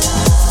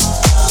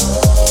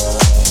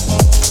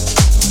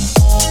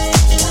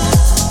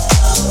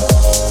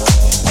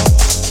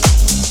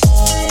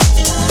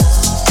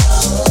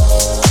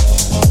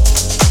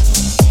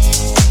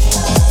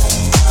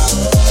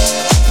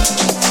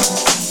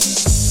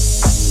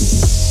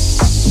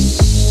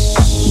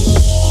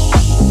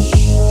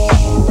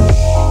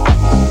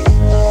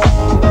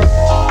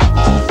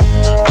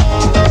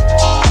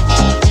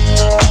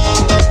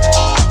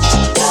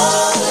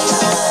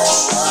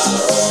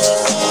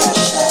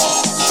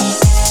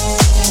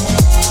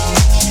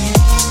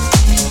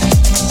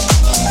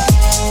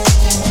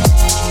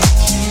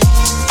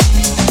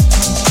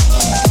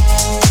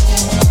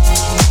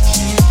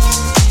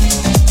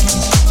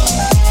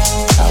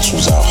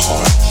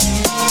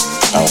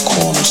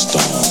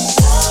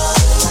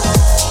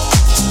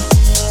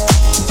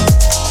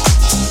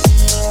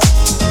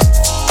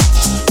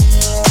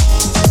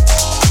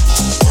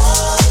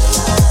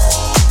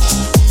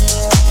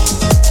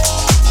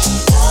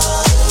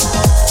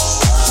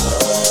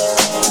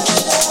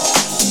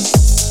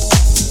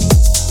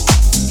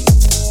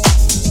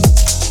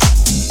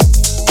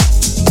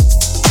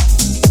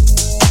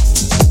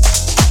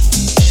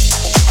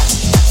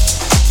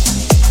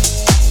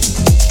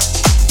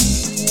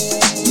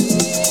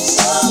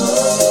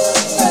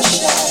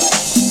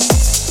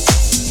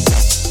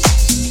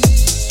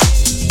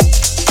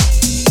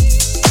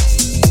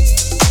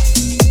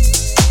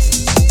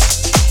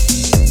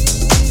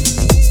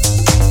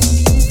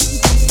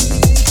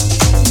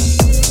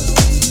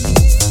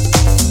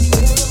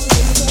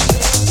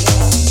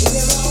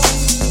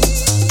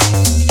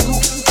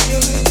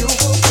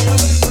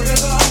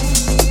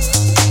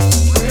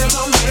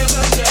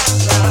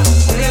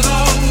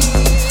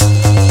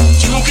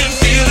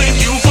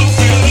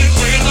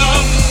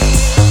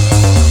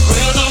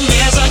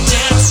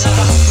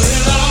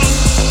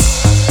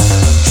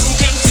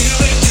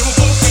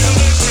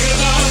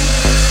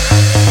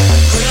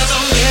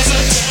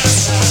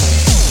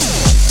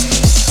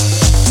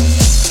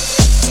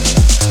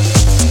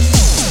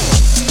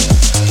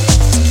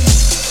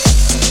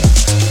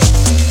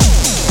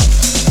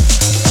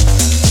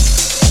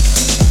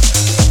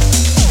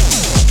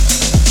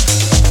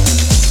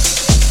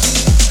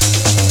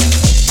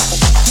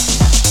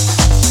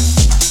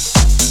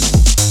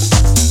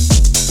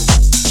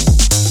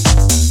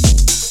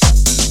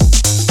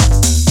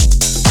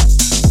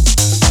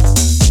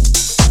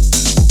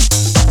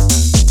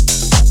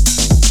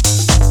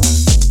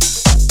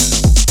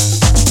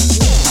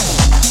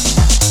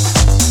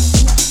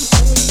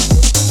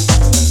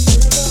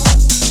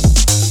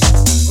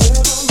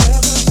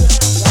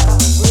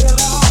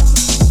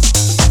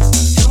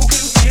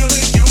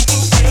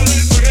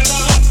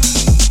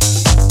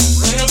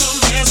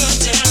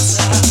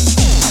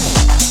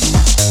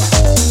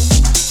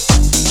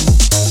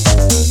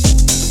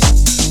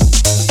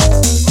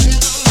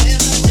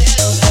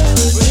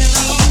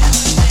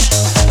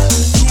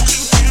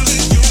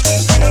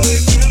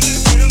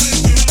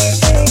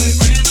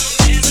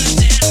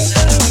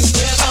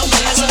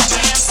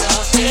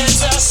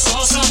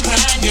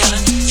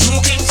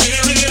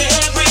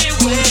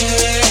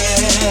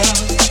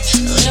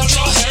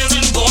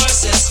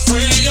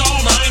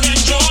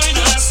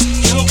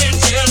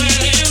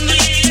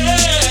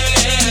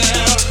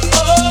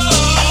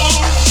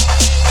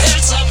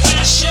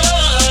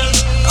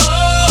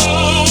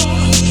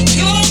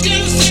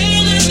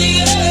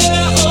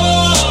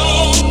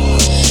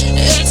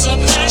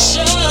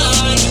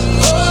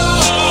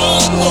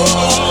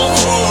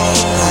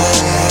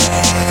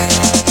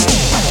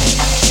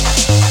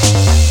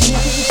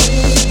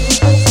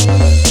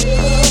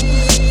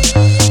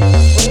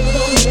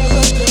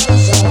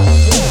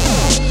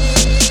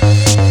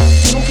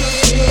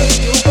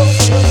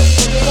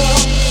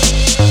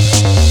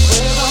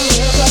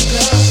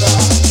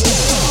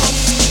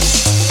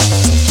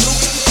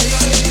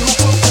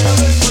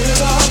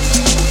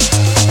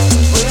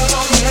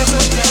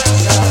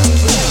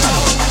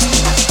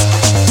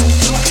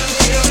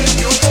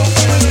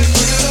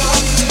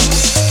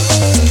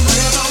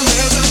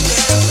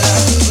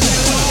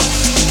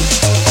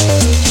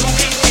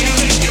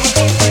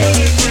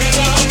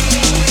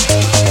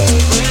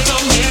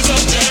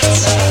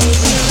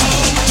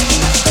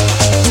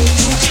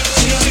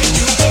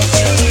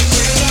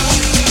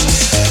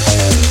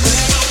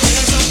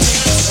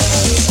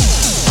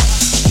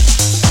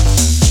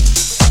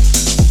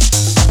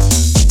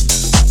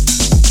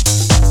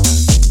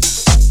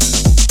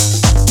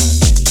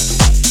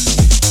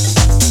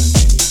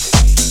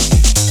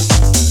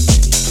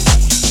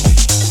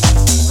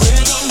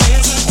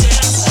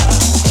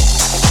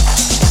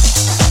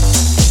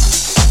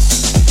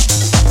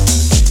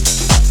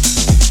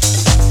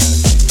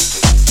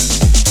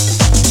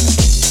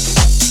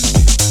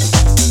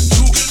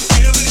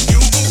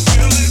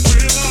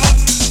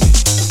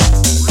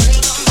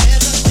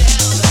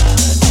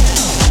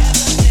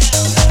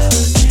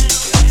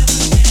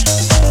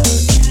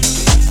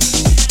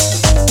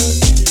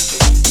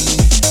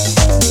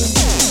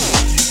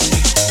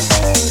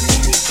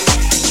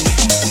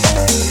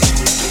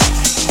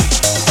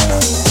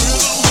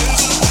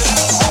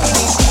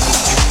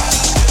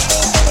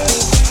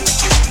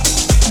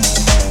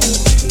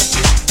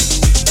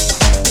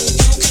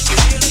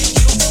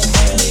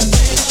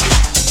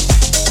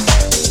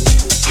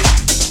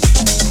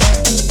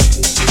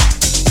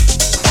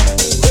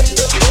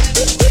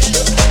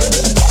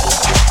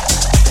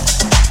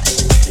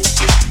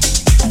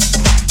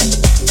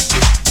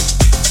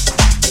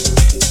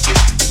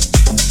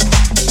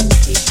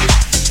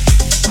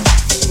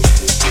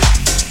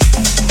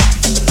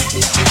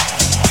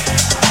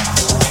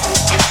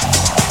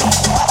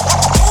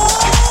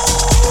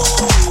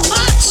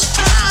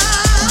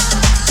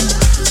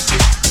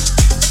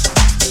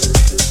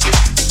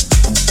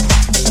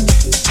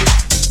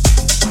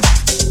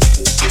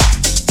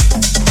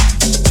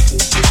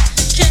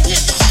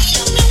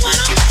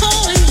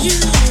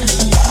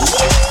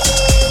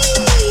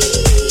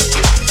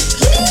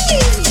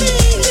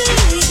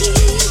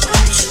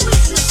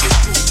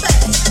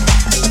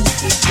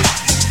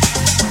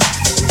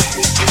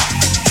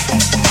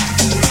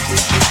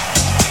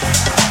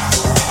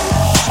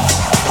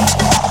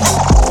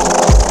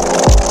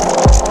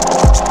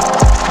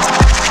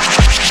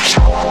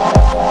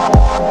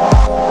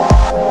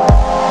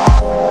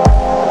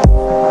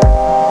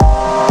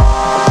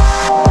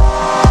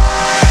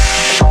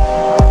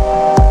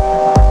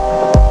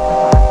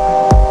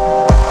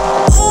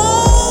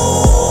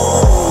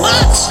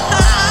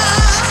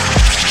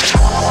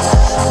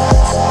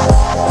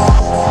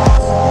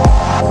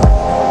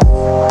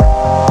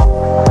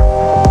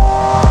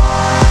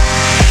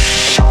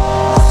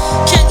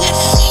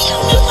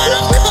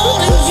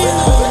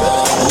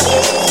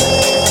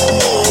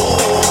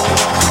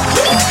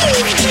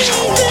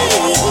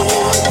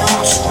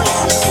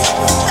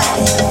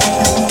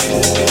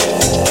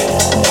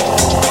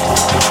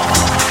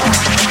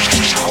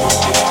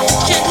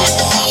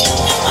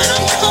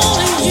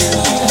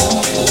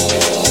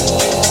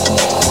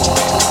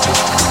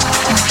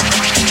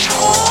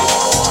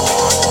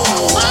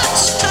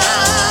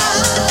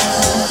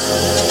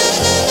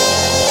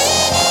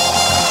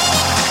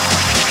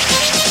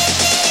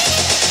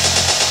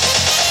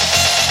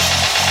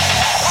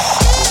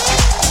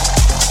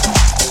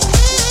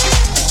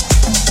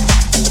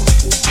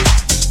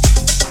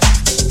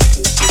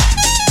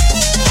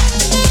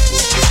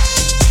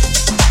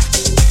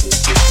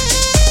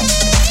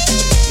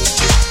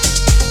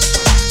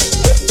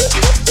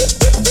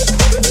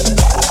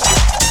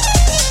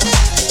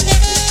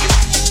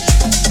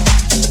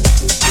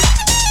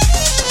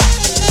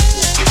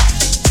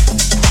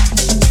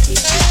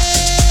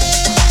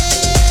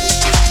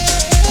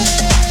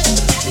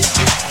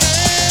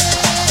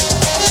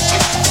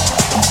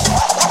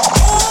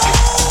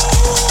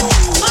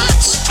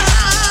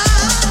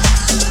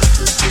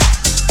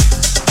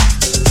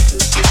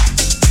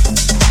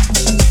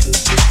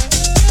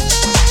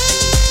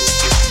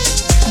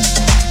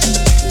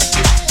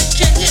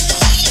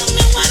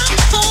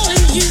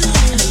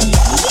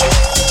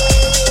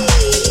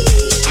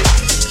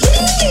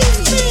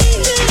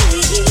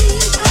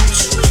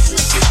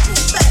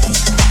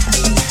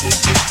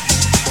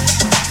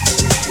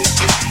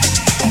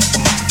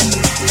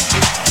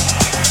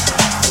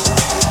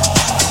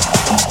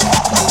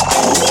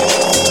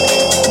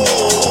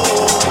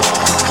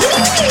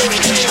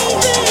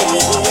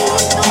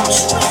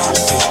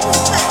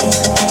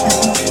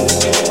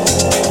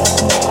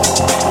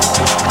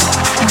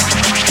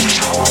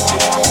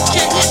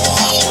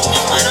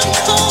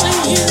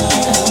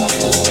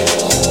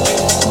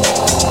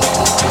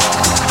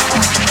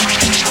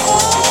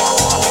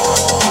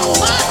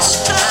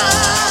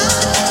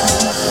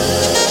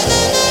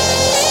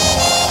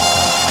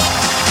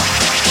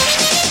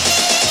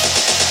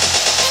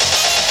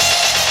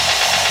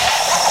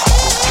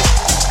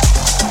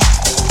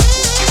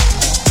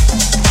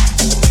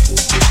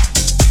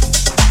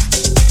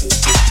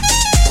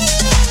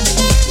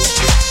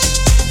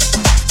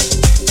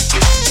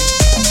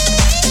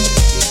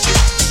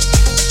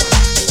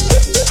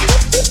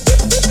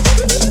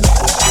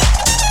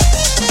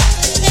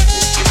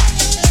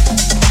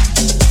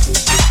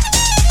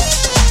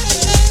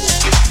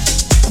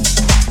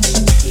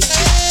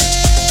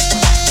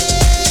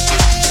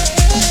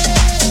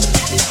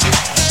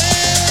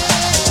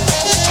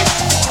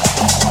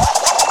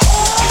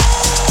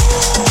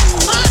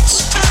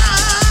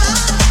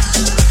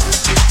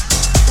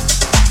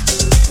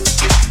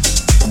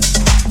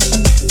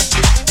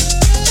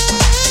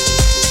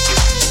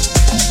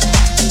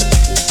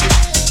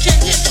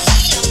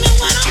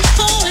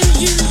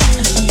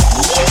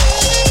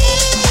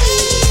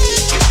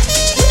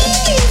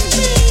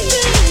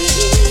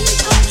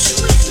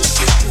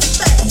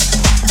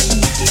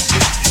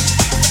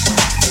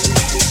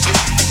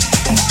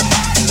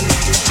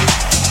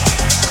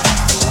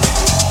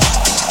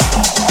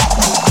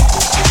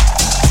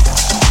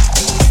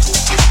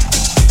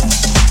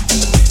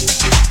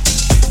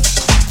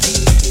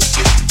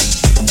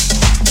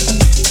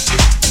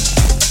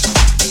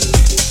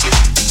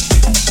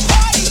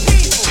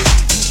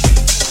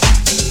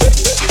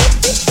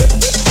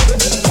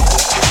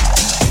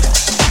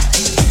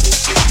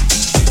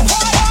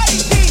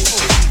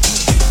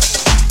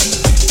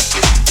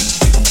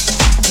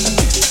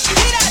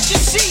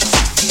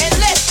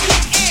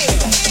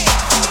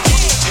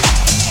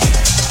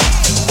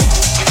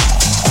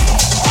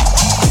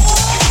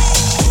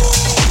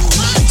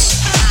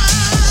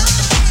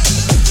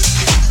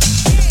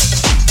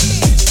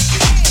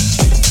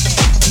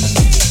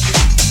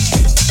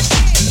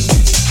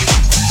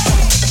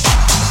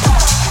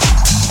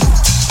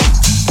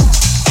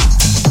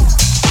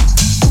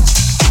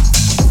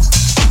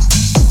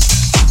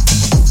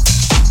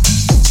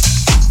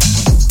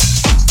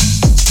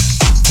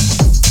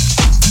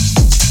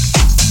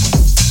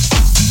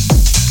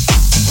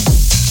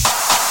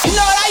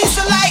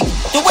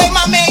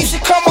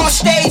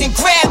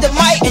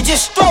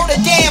 just throw the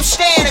damn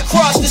stand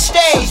across the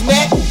stage,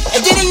 man.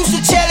 And then he used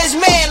to tell his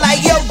man,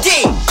 like, yo, D,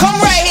 come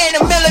right here in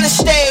the middle of the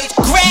stage,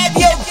 grab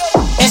your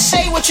and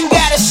say what you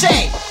gotta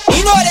say.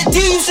 You know what the D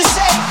used to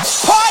say?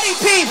 Party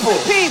people,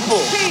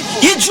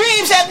 your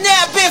dreams have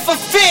now been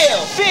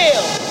fulfilled.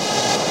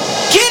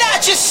 Get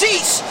out your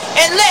seats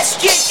and let's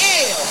get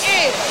ill.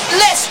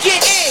 Let's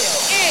get ill.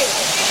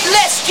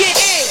 Let's get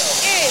ill.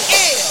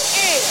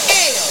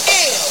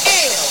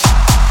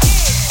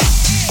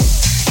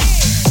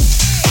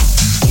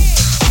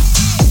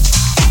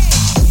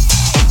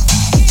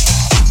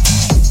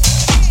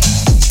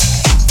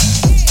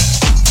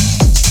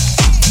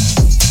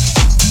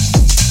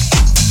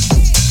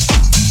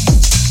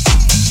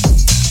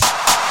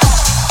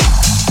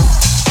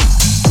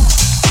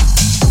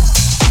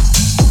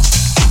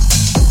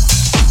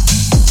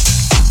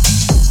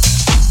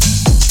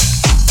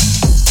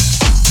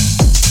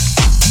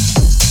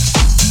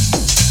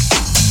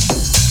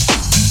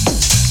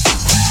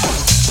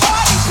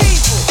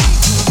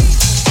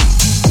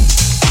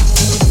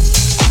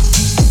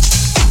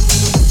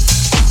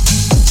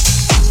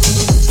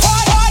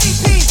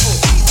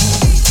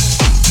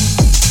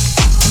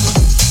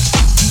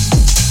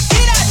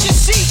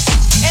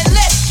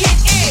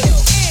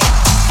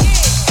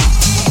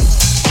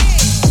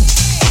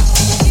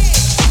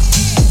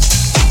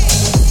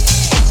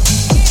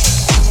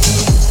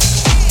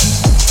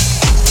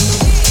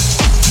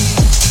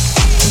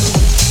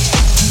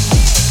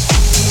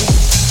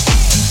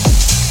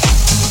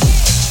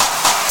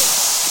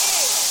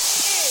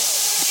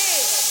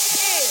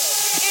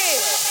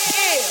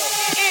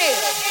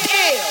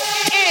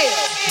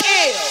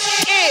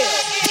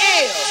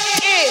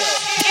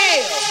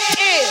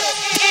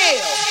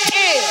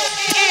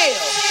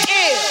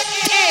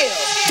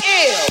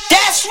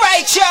 That's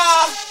right,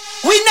 y'all.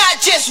 We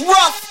not just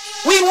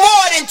rough, we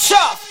more than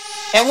tough.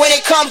 And when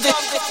it comes to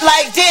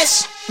like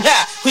this,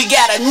 we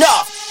got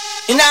enough.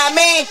 You know what I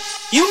mean?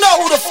 You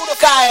know who the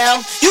fuck I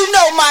am. You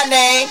know my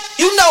name.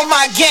 You know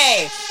my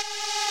game.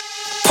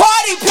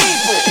 Party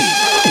people.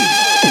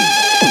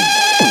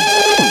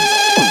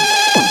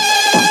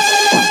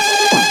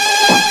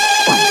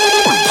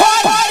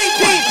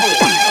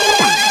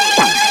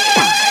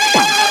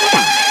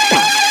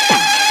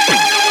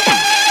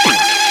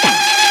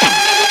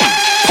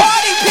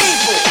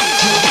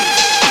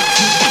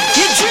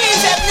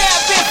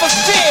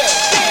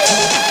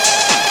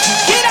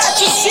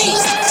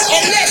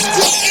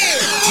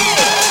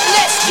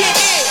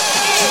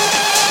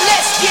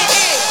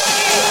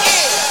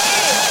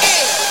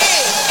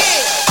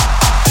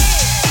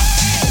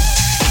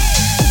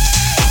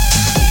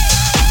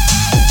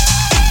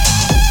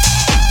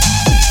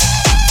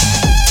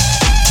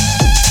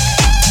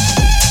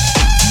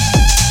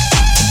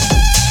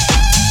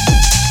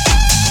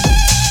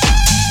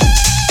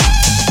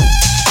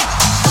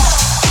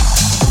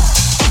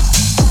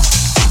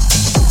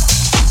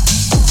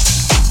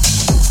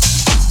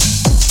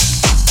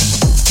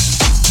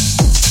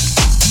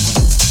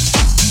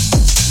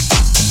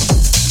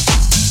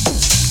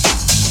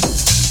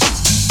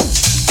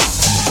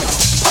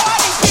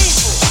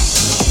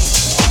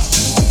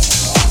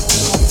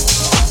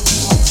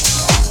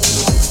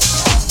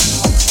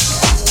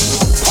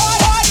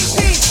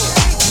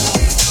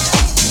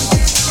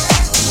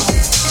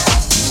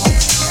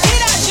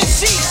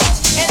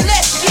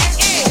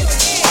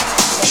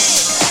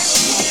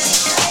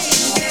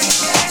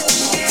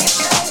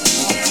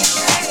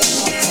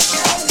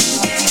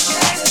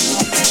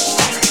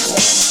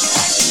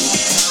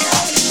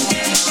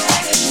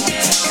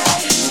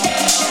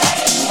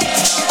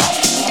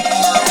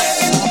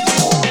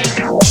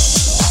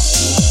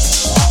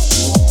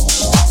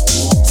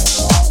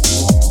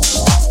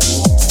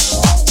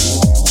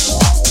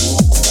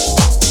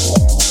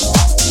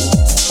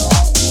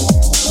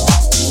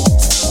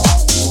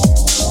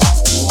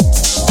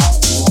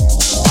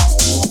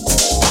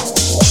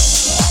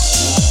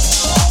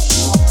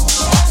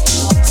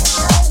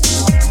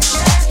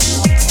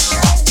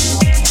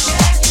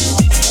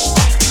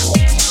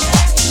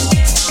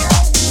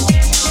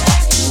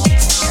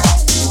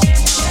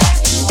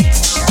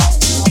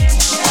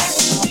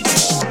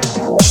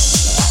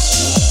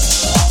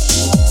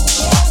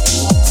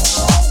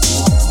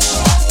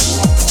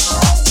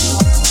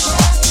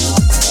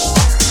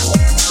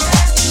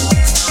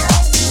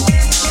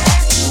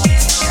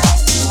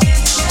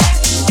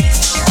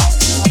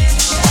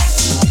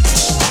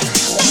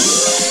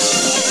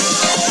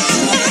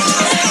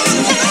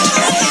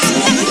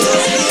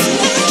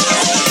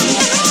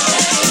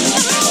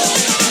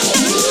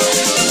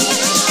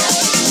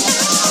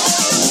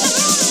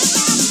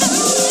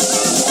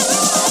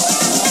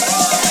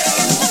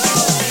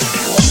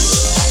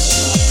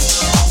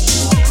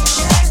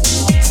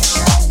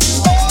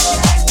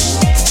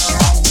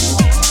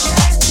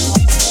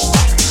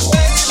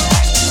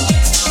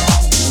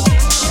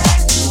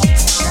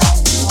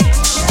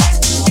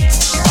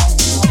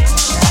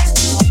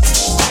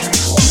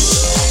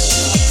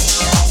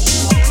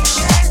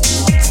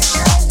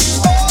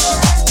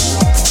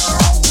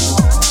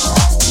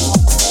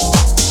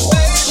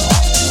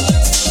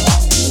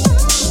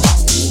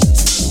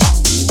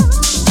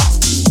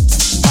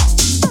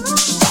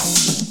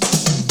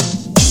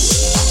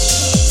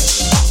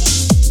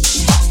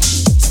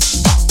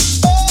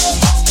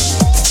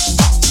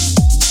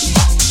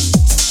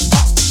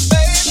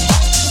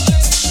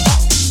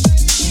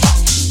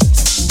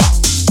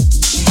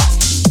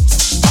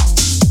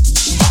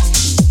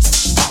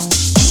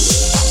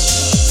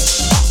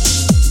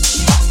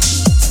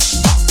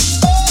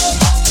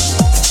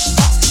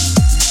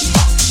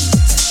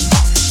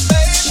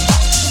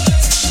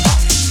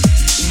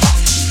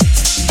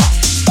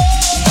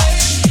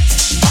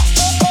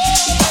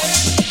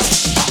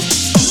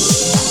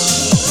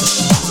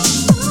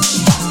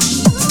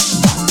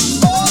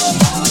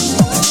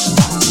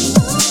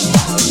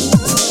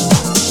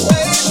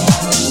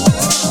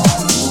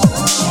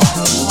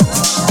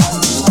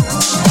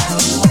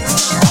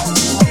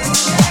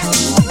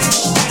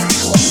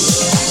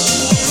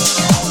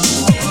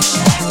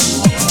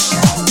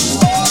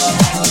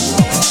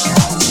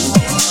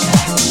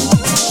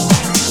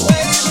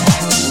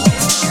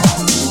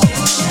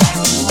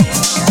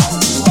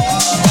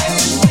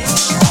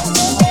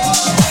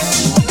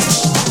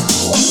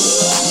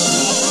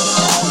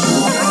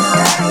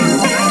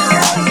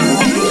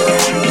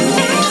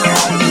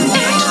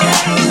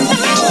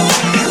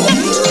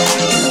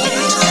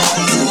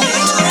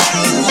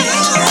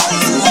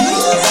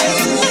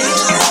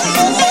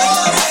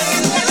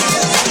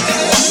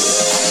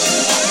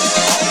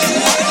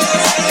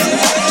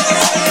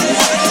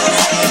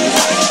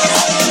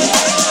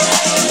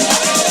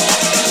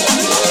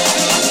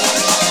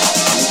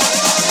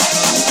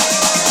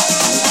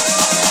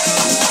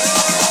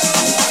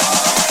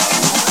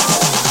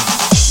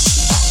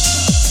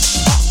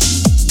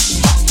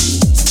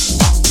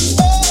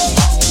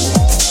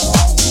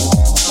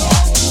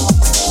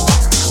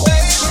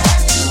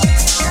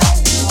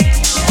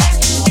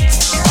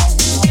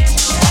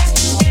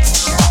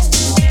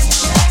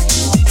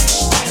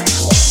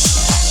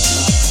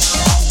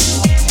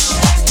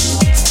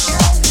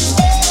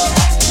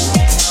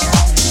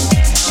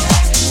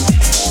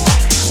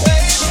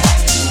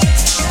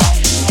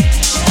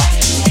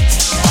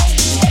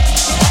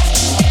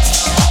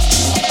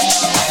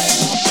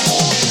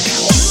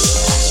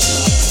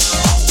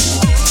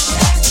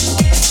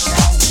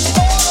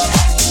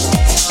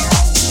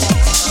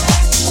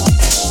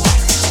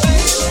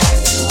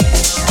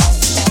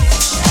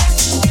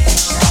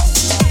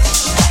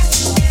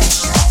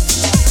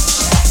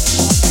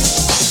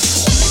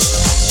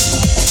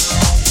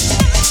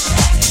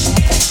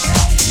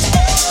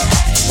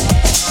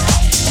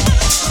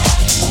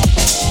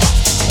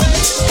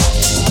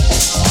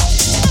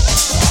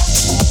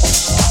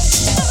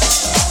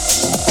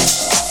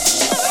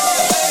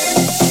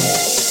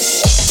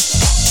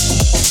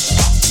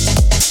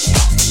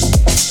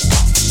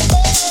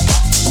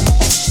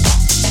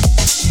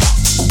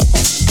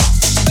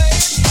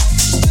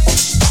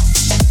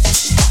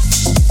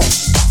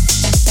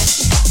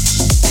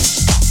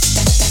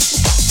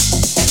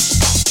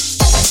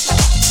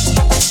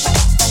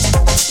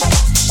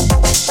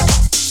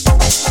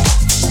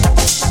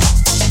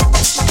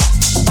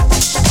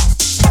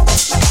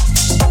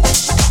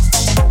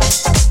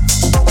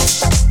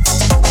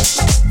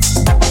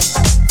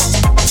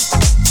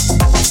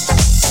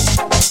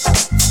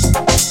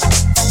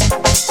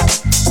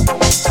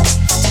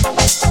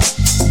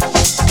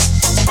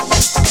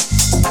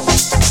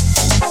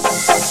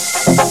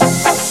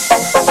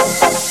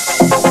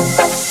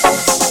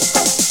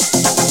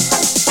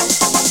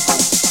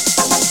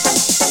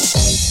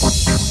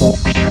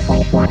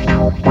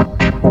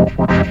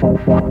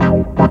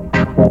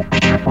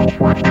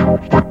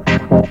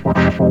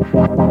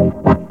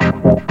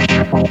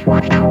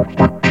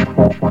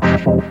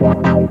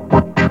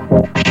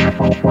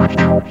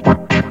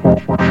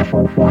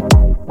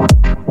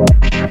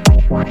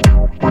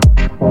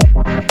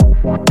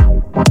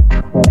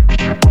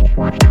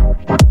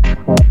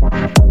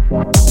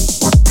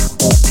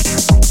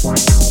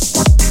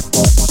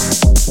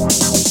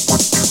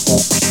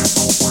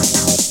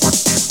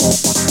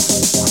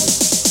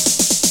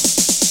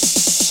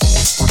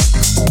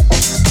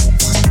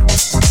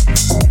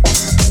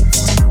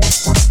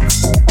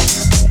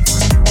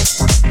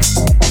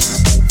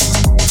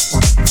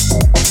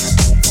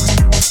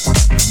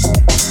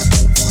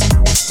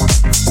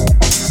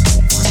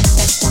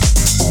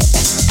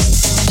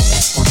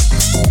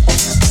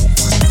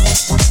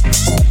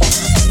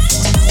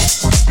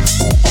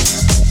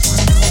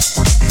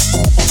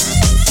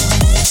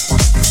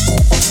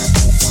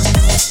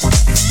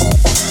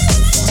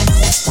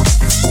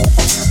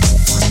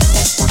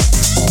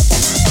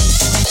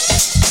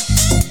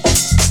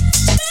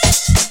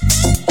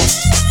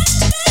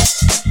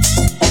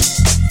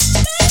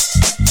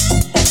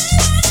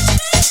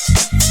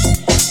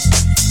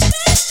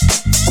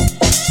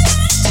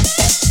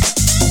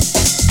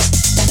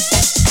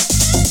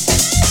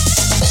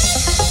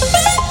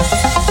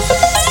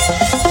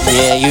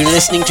 Yeah, you're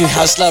listening to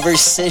House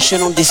Lovers Session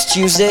on this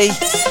Tuesday.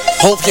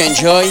 Hope you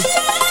enjoy.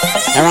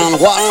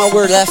 Around 1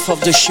 hour left of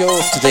the show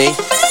of today.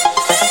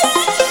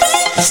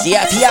 It's the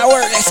happy hour.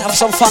 Let's have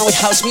some fun with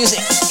house music.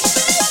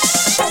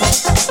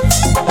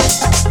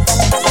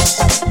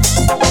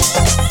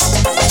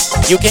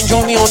 You can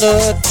join me on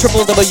the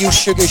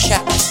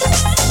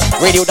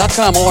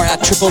www.sugarshackradio.com or at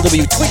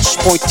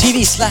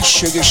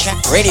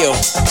www.twitch.tv/sugarshackradio.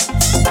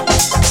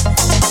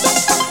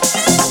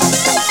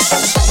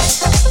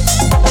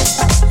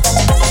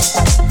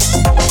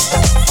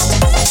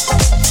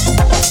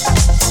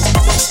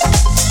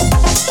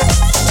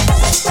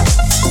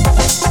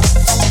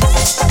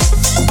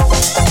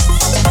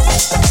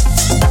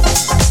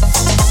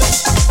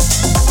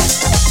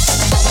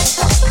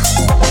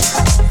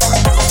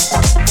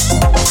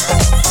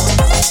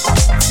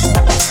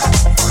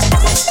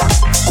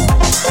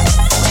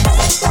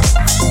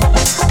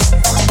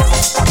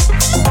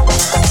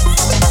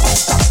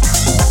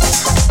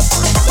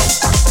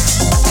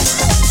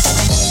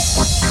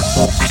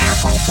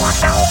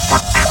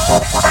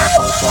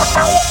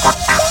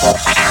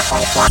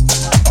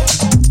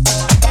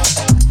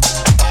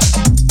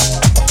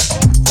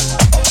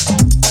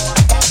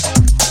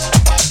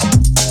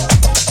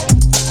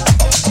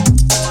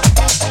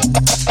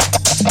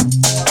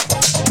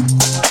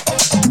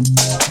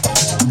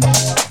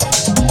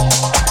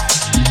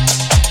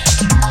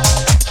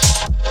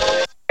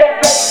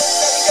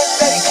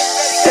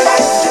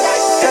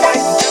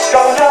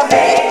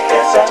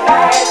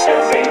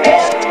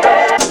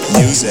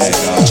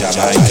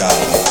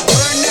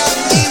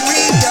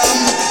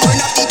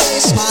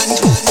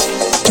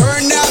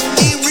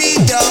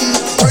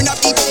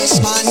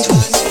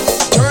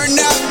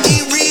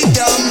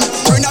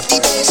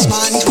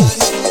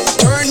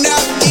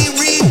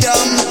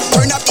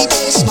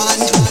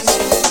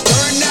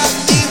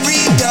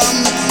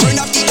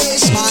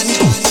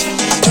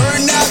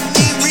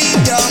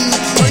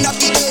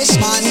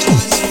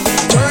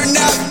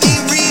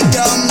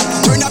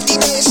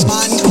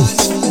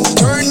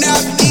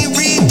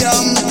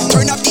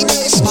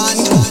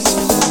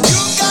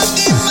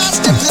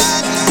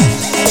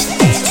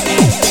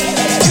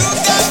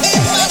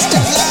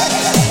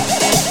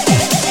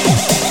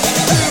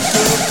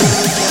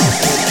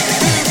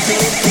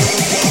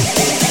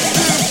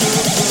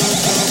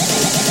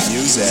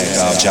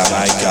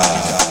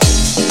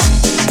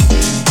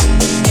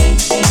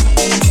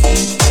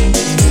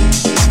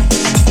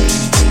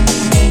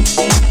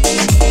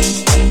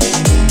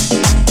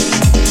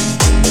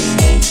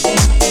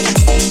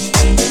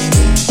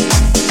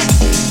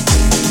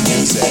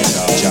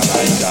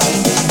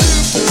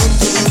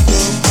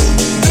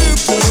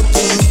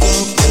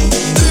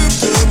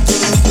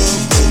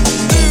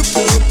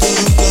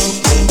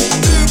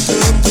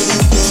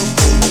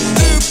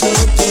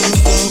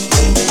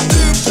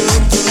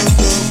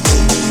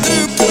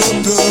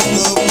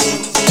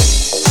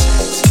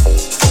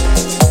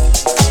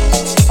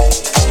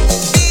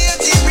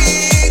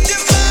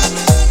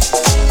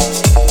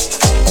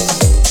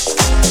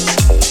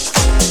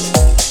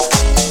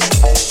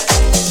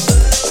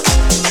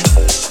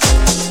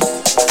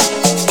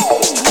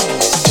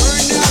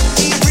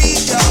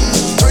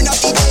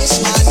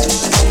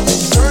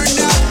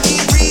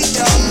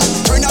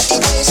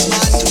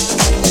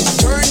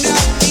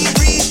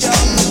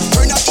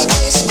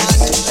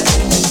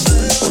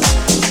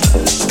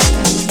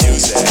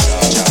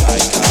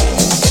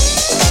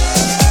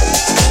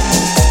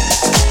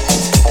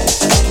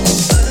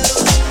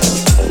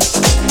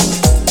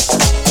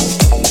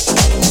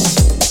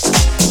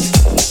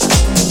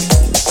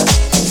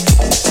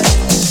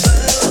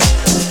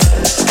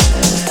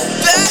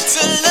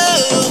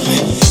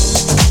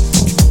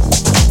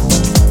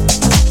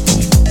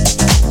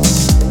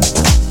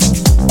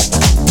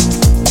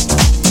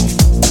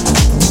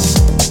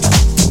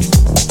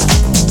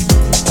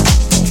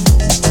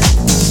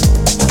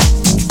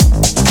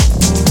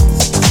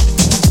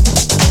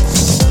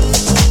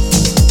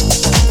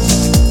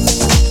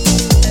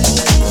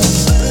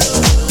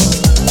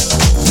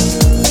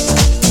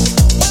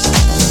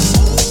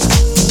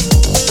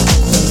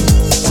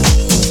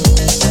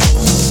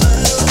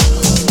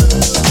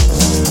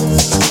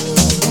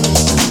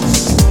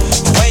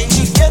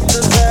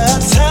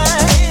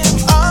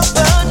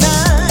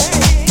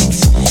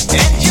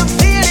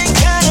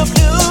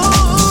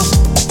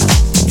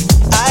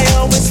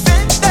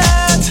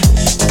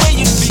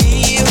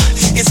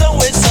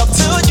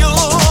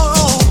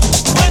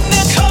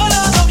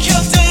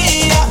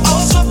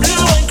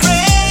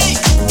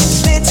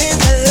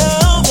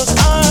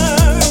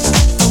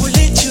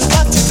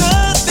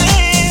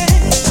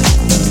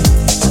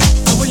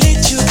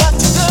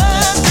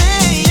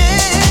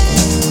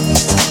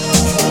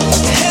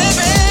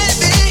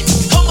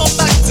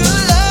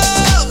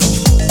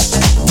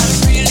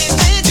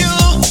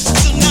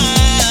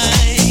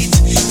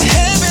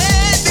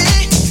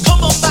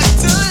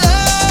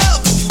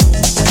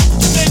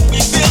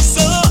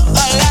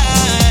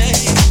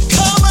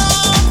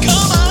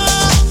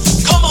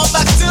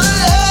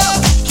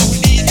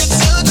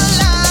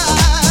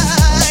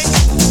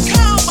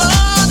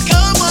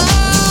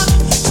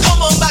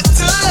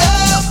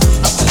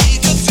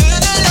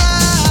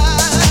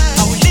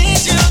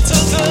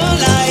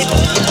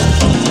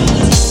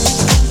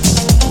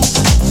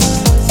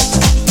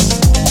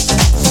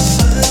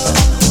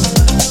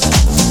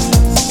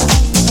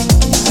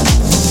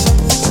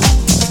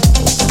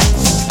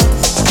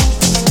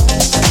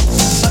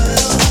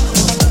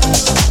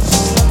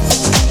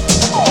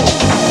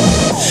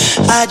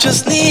 I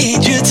just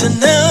need you to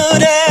know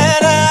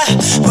that I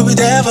will be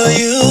there for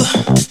you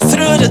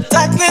through the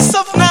darkness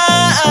of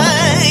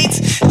night.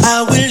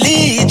 I will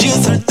lead you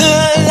through the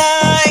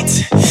light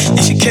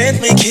if you can't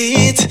make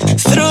it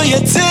through your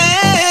day.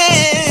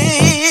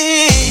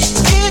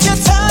 If you're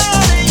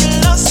tired and you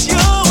lost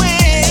your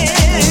way,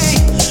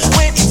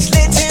 when it's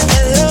late in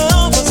the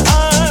lover's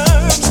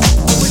arms,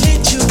 I will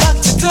lead you back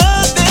to the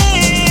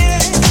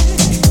day.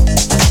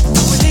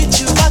 I will lead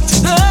you back to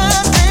the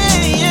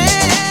day, yeah.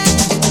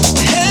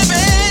 Hey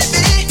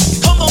baby,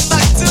 come on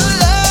back to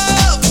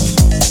love.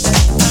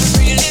 I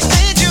really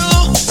need you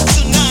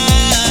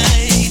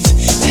tonight.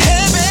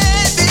 Hey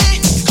baby,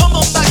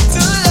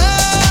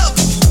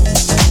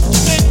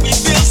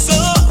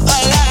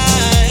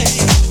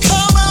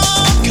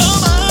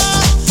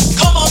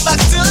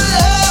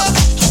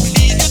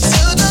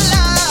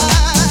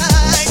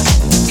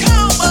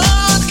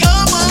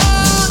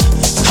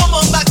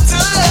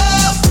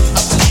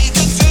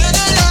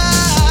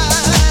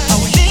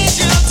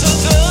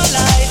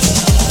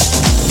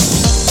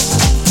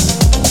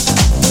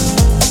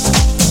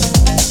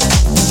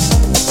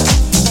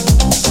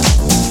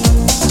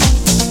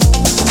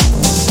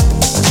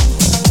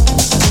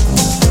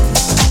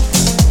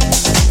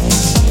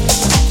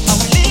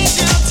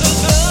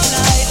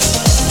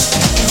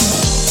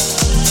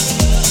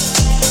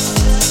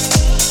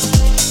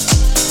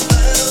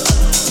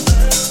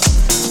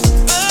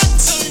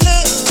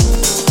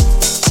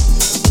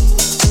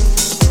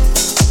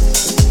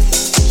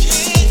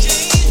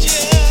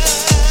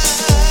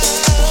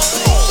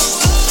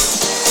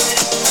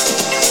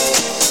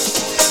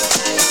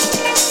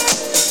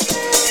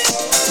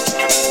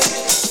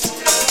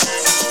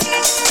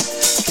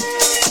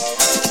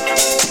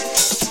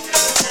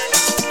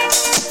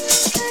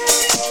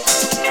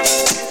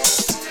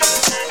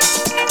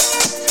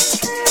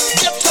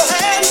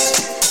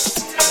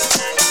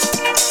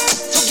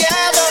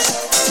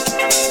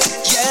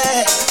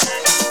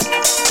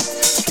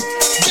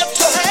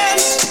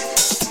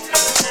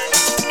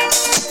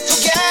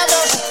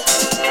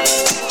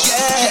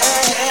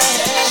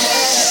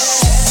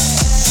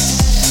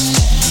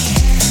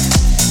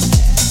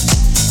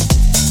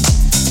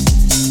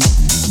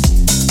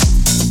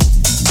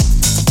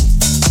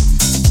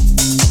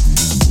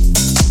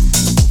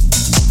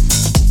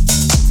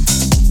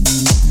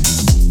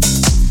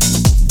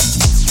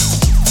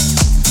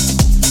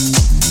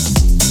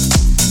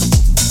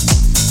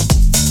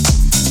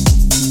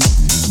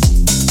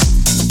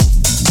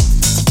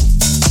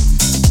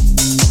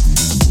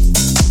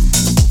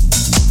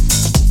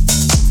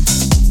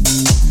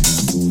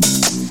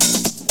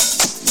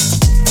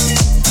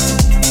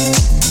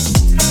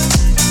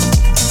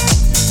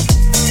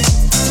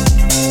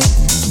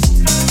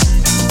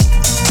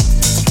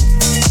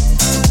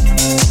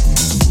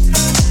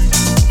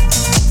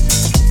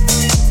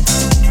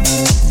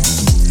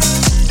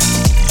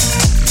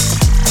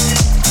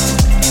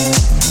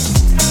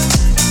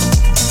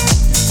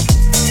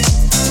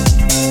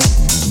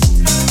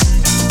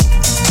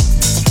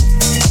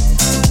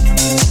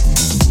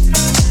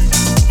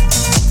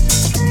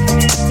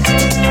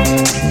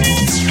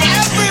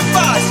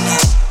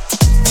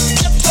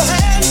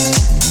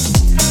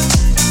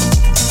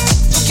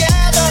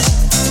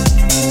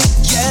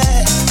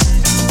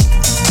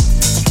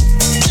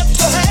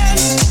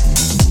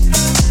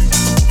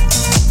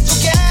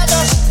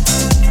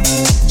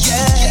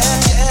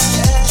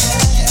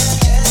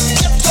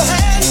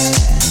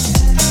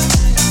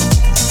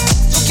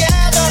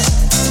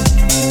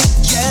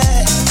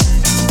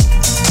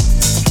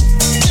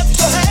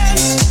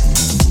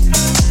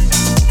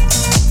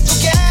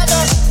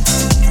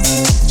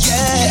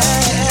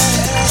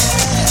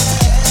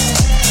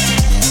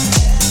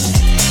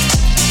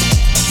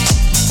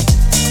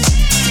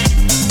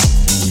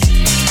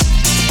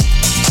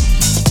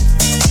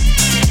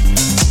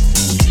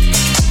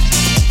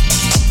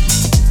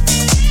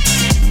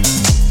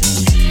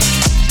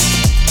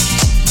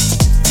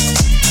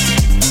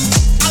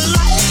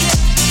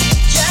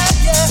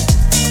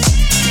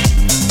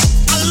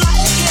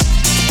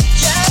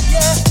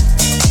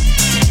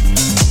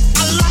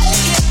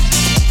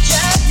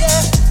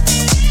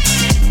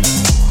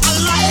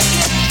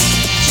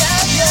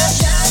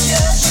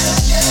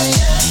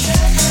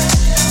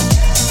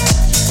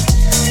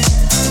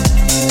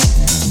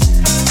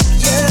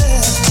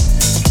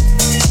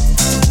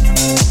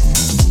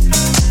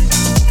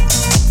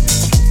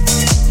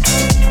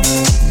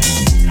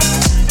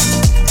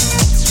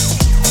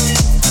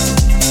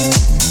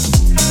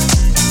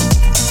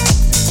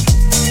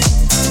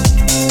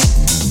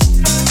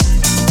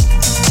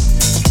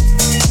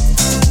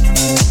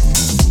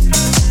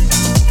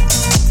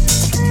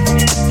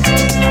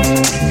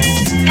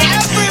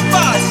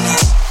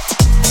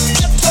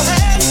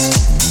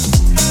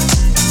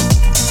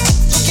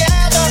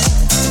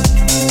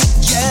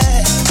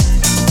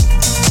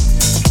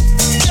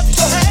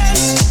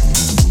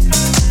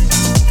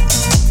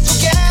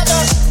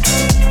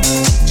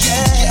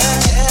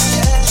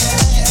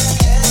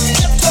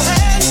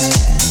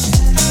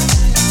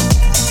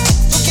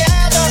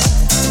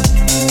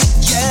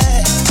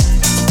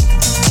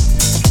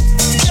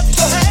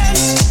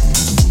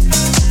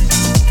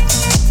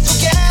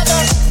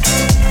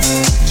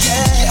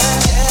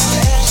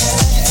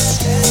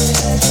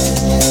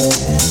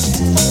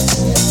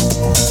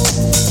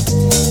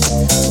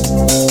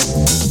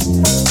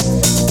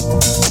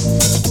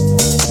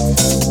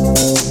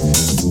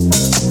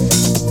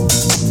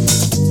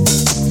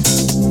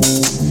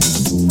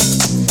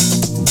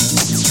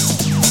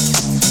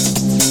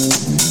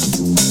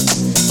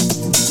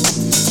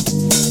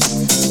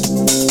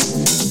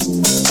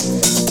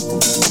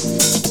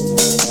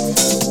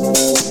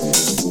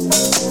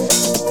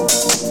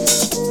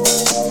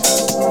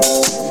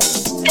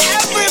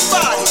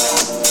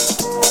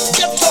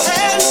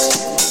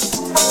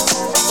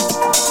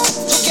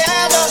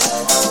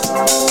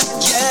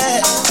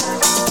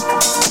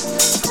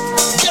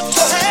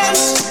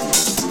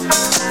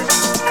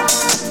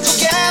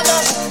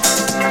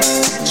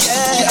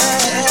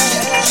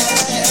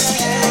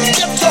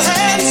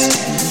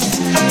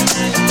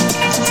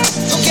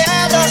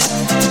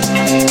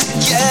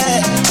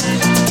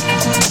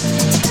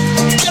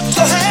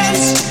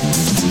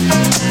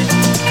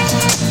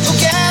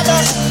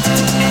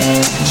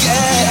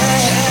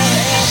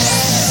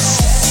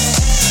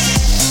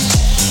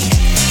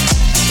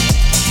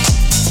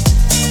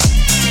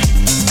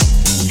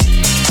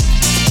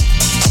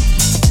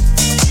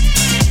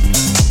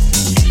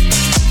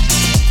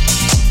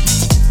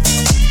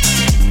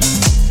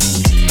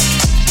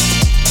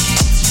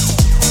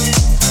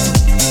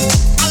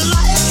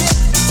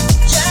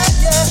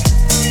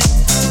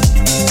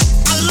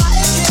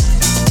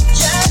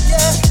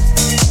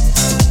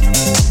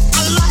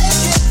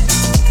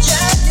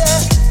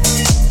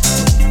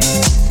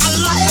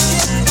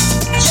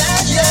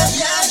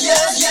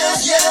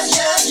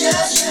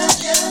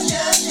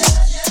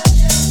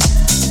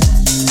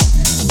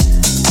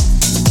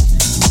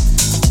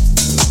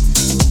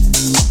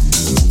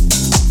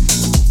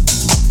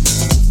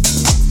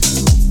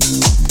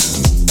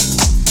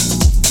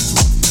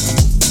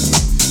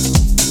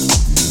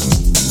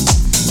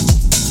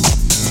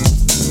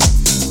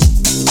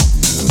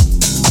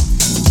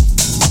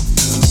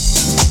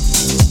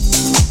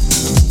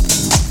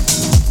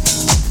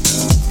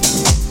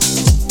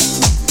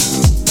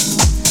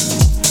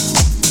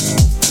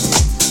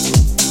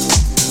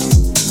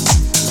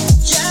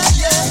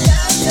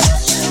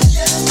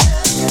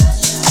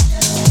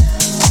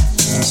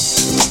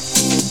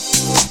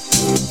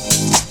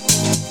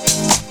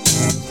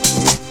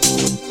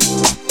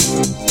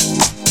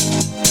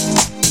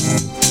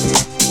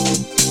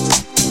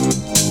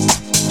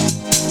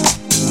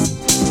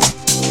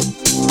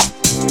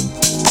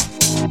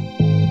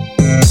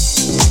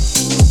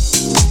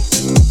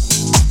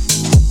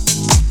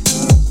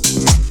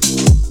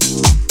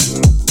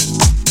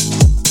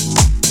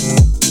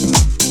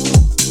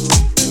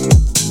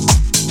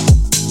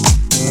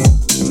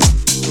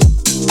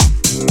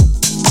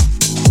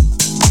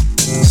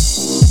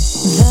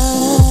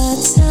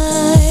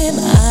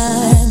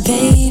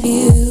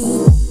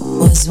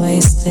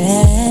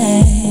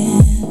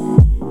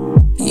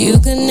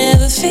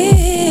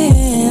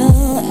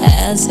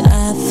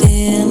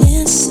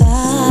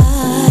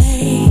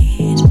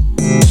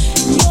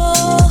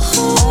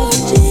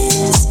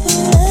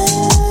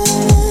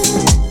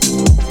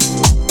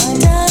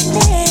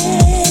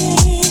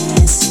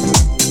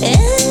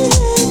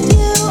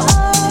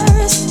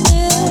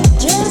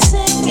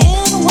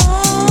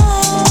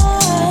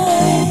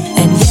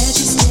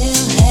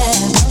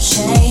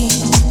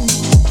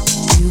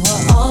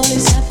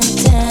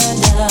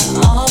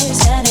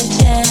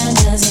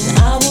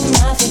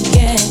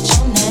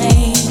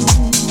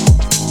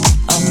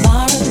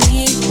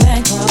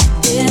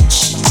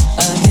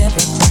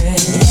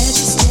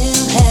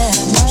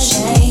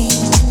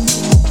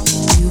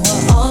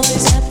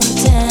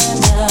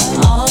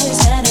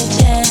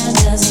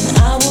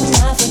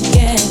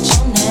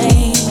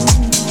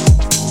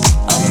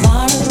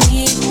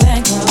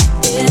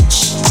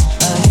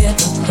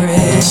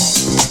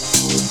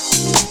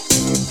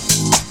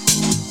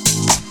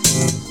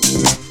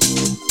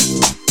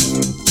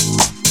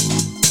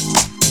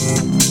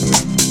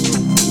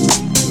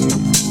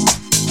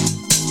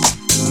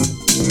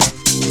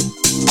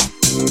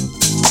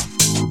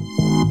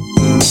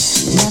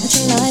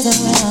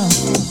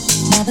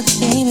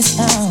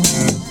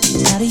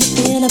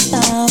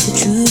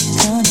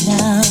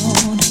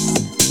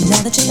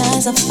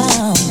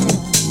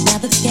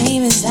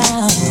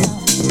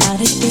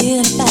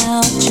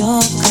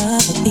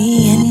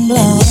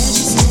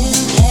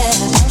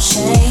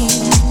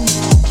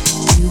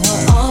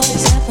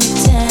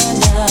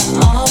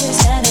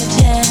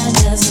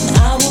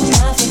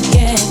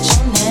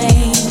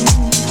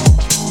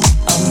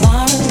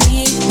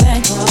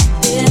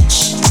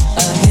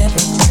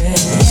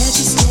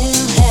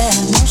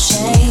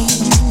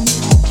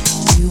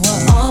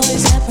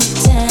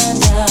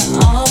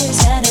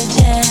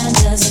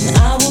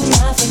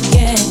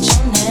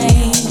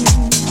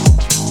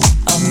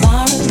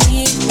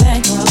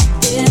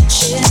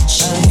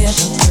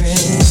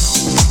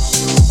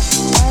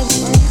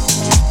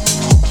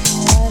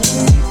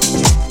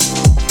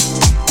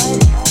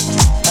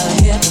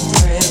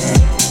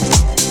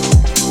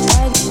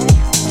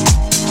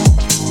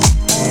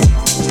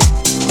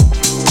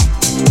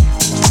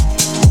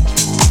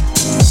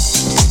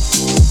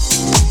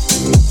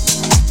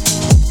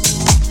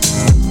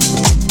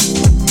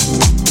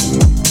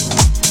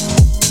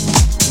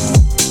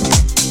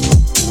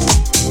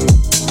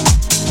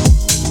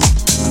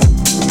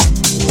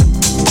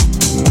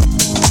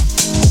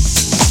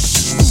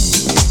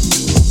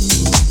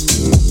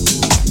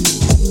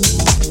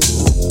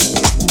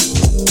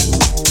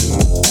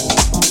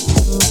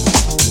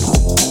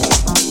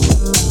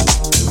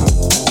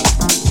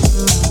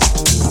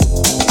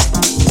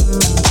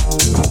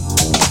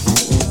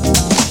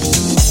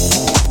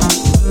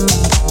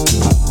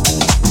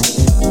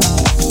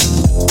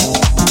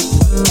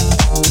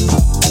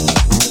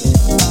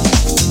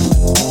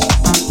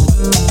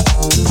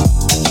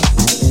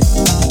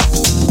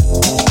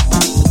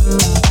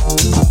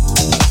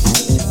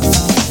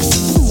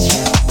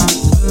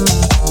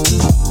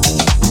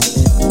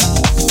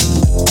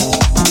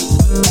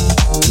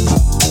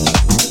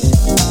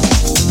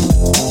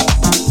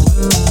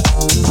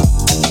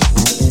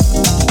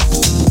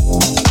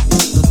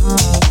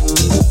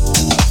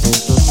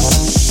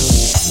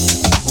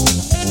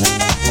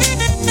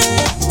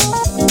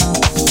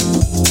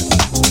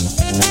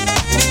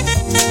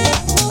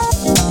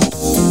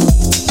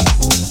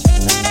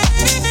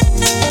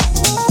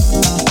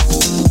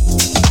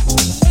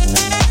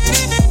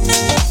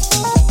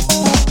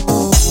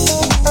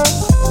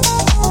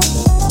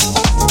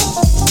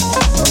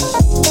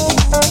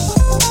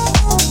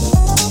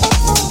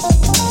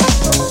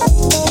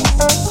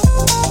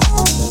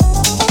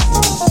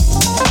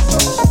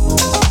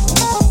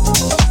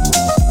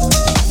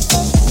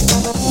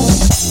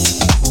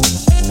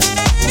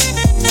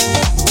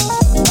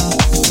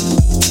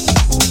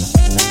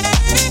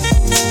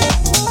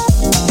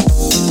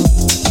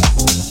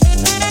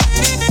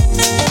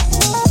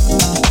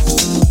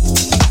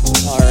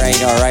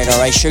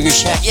 Sugar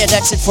Shack. Yeah,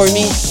 that's it for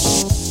me.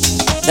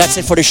 That's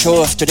it for the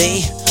show of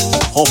today.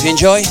 Hope you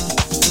enjoy.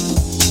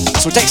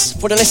 So thanks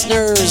for the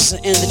listeners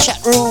in the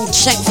chat room.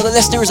 Thanks for the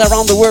listeners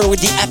around the world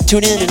with the app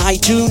TuneIn and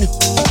iTunes.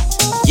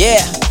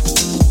 Yeah.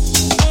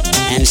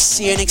 And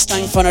see you next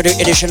time for another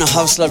edition of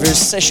House Lovers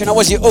Session. I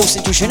was your host,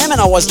 Intuition M,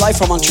 and I was live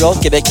from Montreal,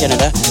 Quebec,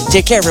 Canada.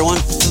 Take care, everyone.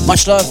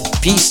 Much love,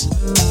 peace,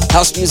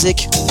 house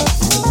music.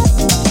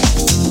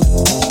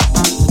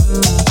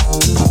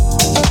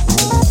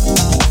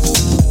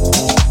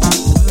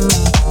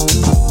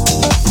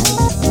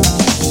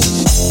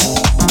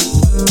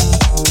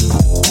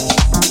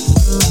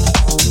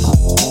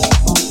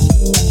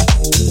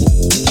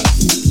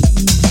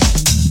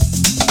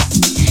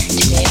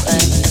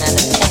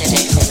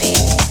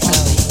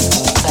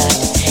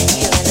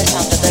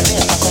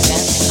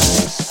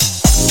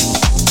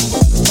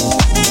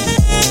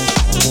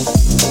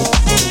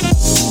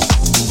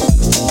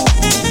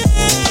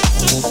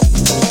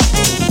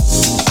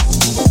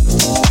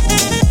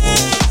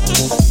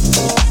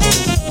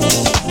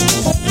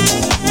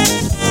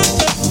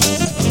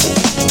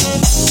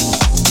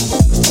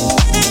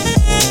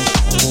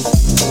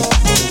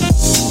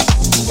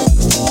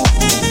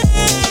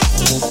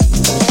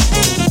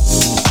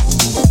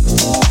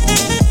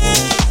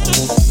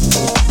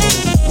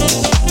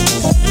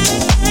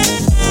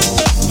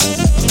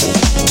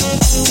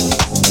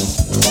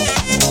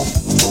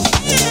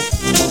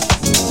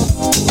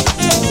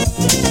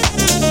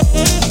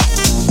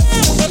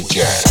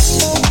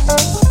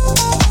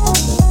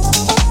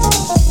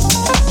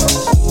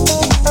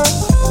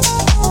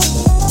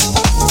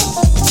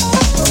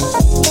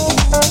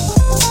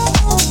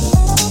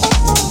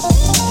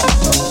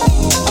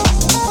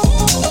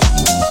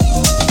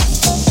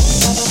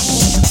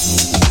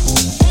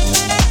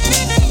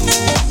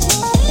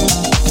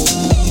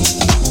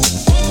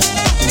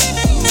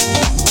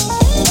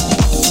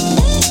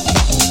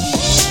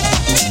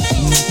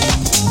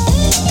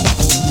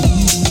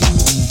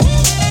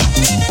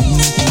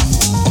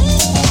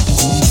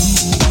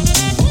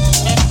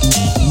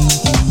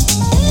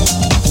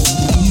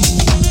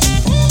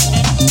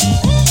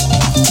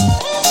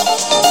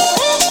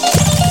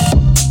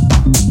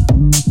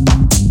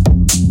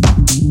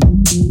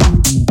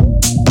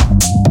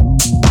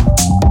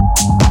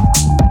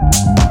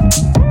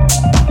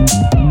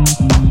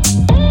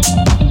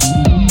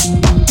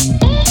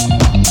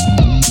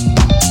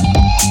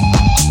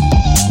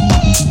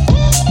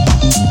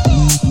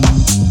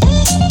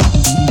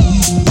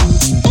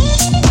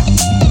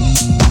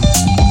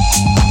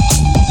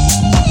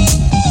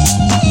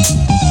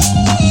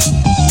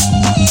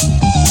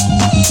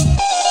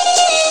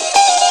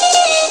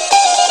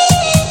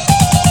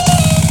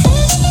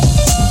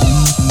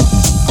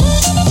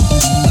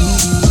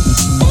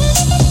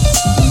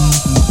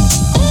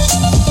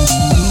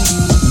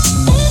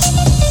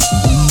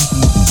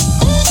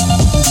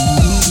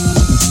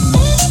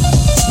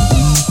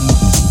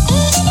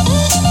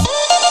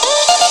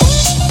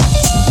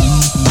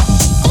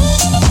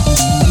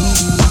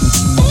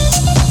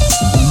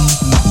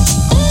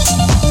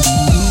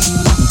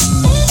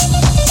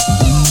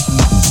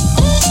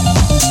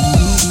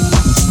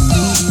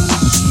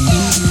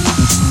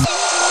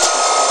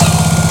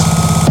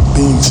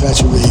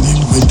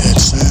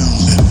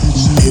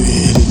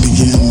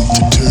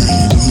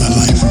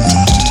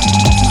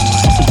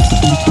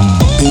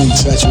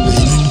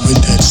 saturated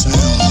with that sound,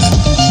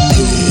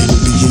 and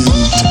it began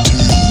to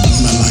turn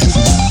my life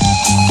around.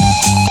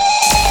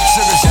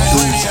 Sugar Shack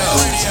Radio,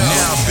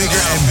 now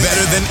bigger and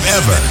better than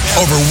ever.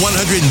 Over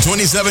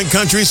 127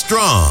 countries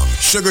strong.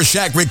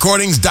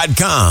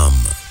 SugarShackRecordings.com.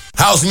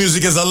 House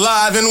music is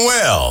alive and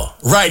well,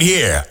 right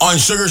here on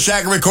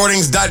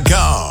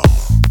SugarShackRecordings.com.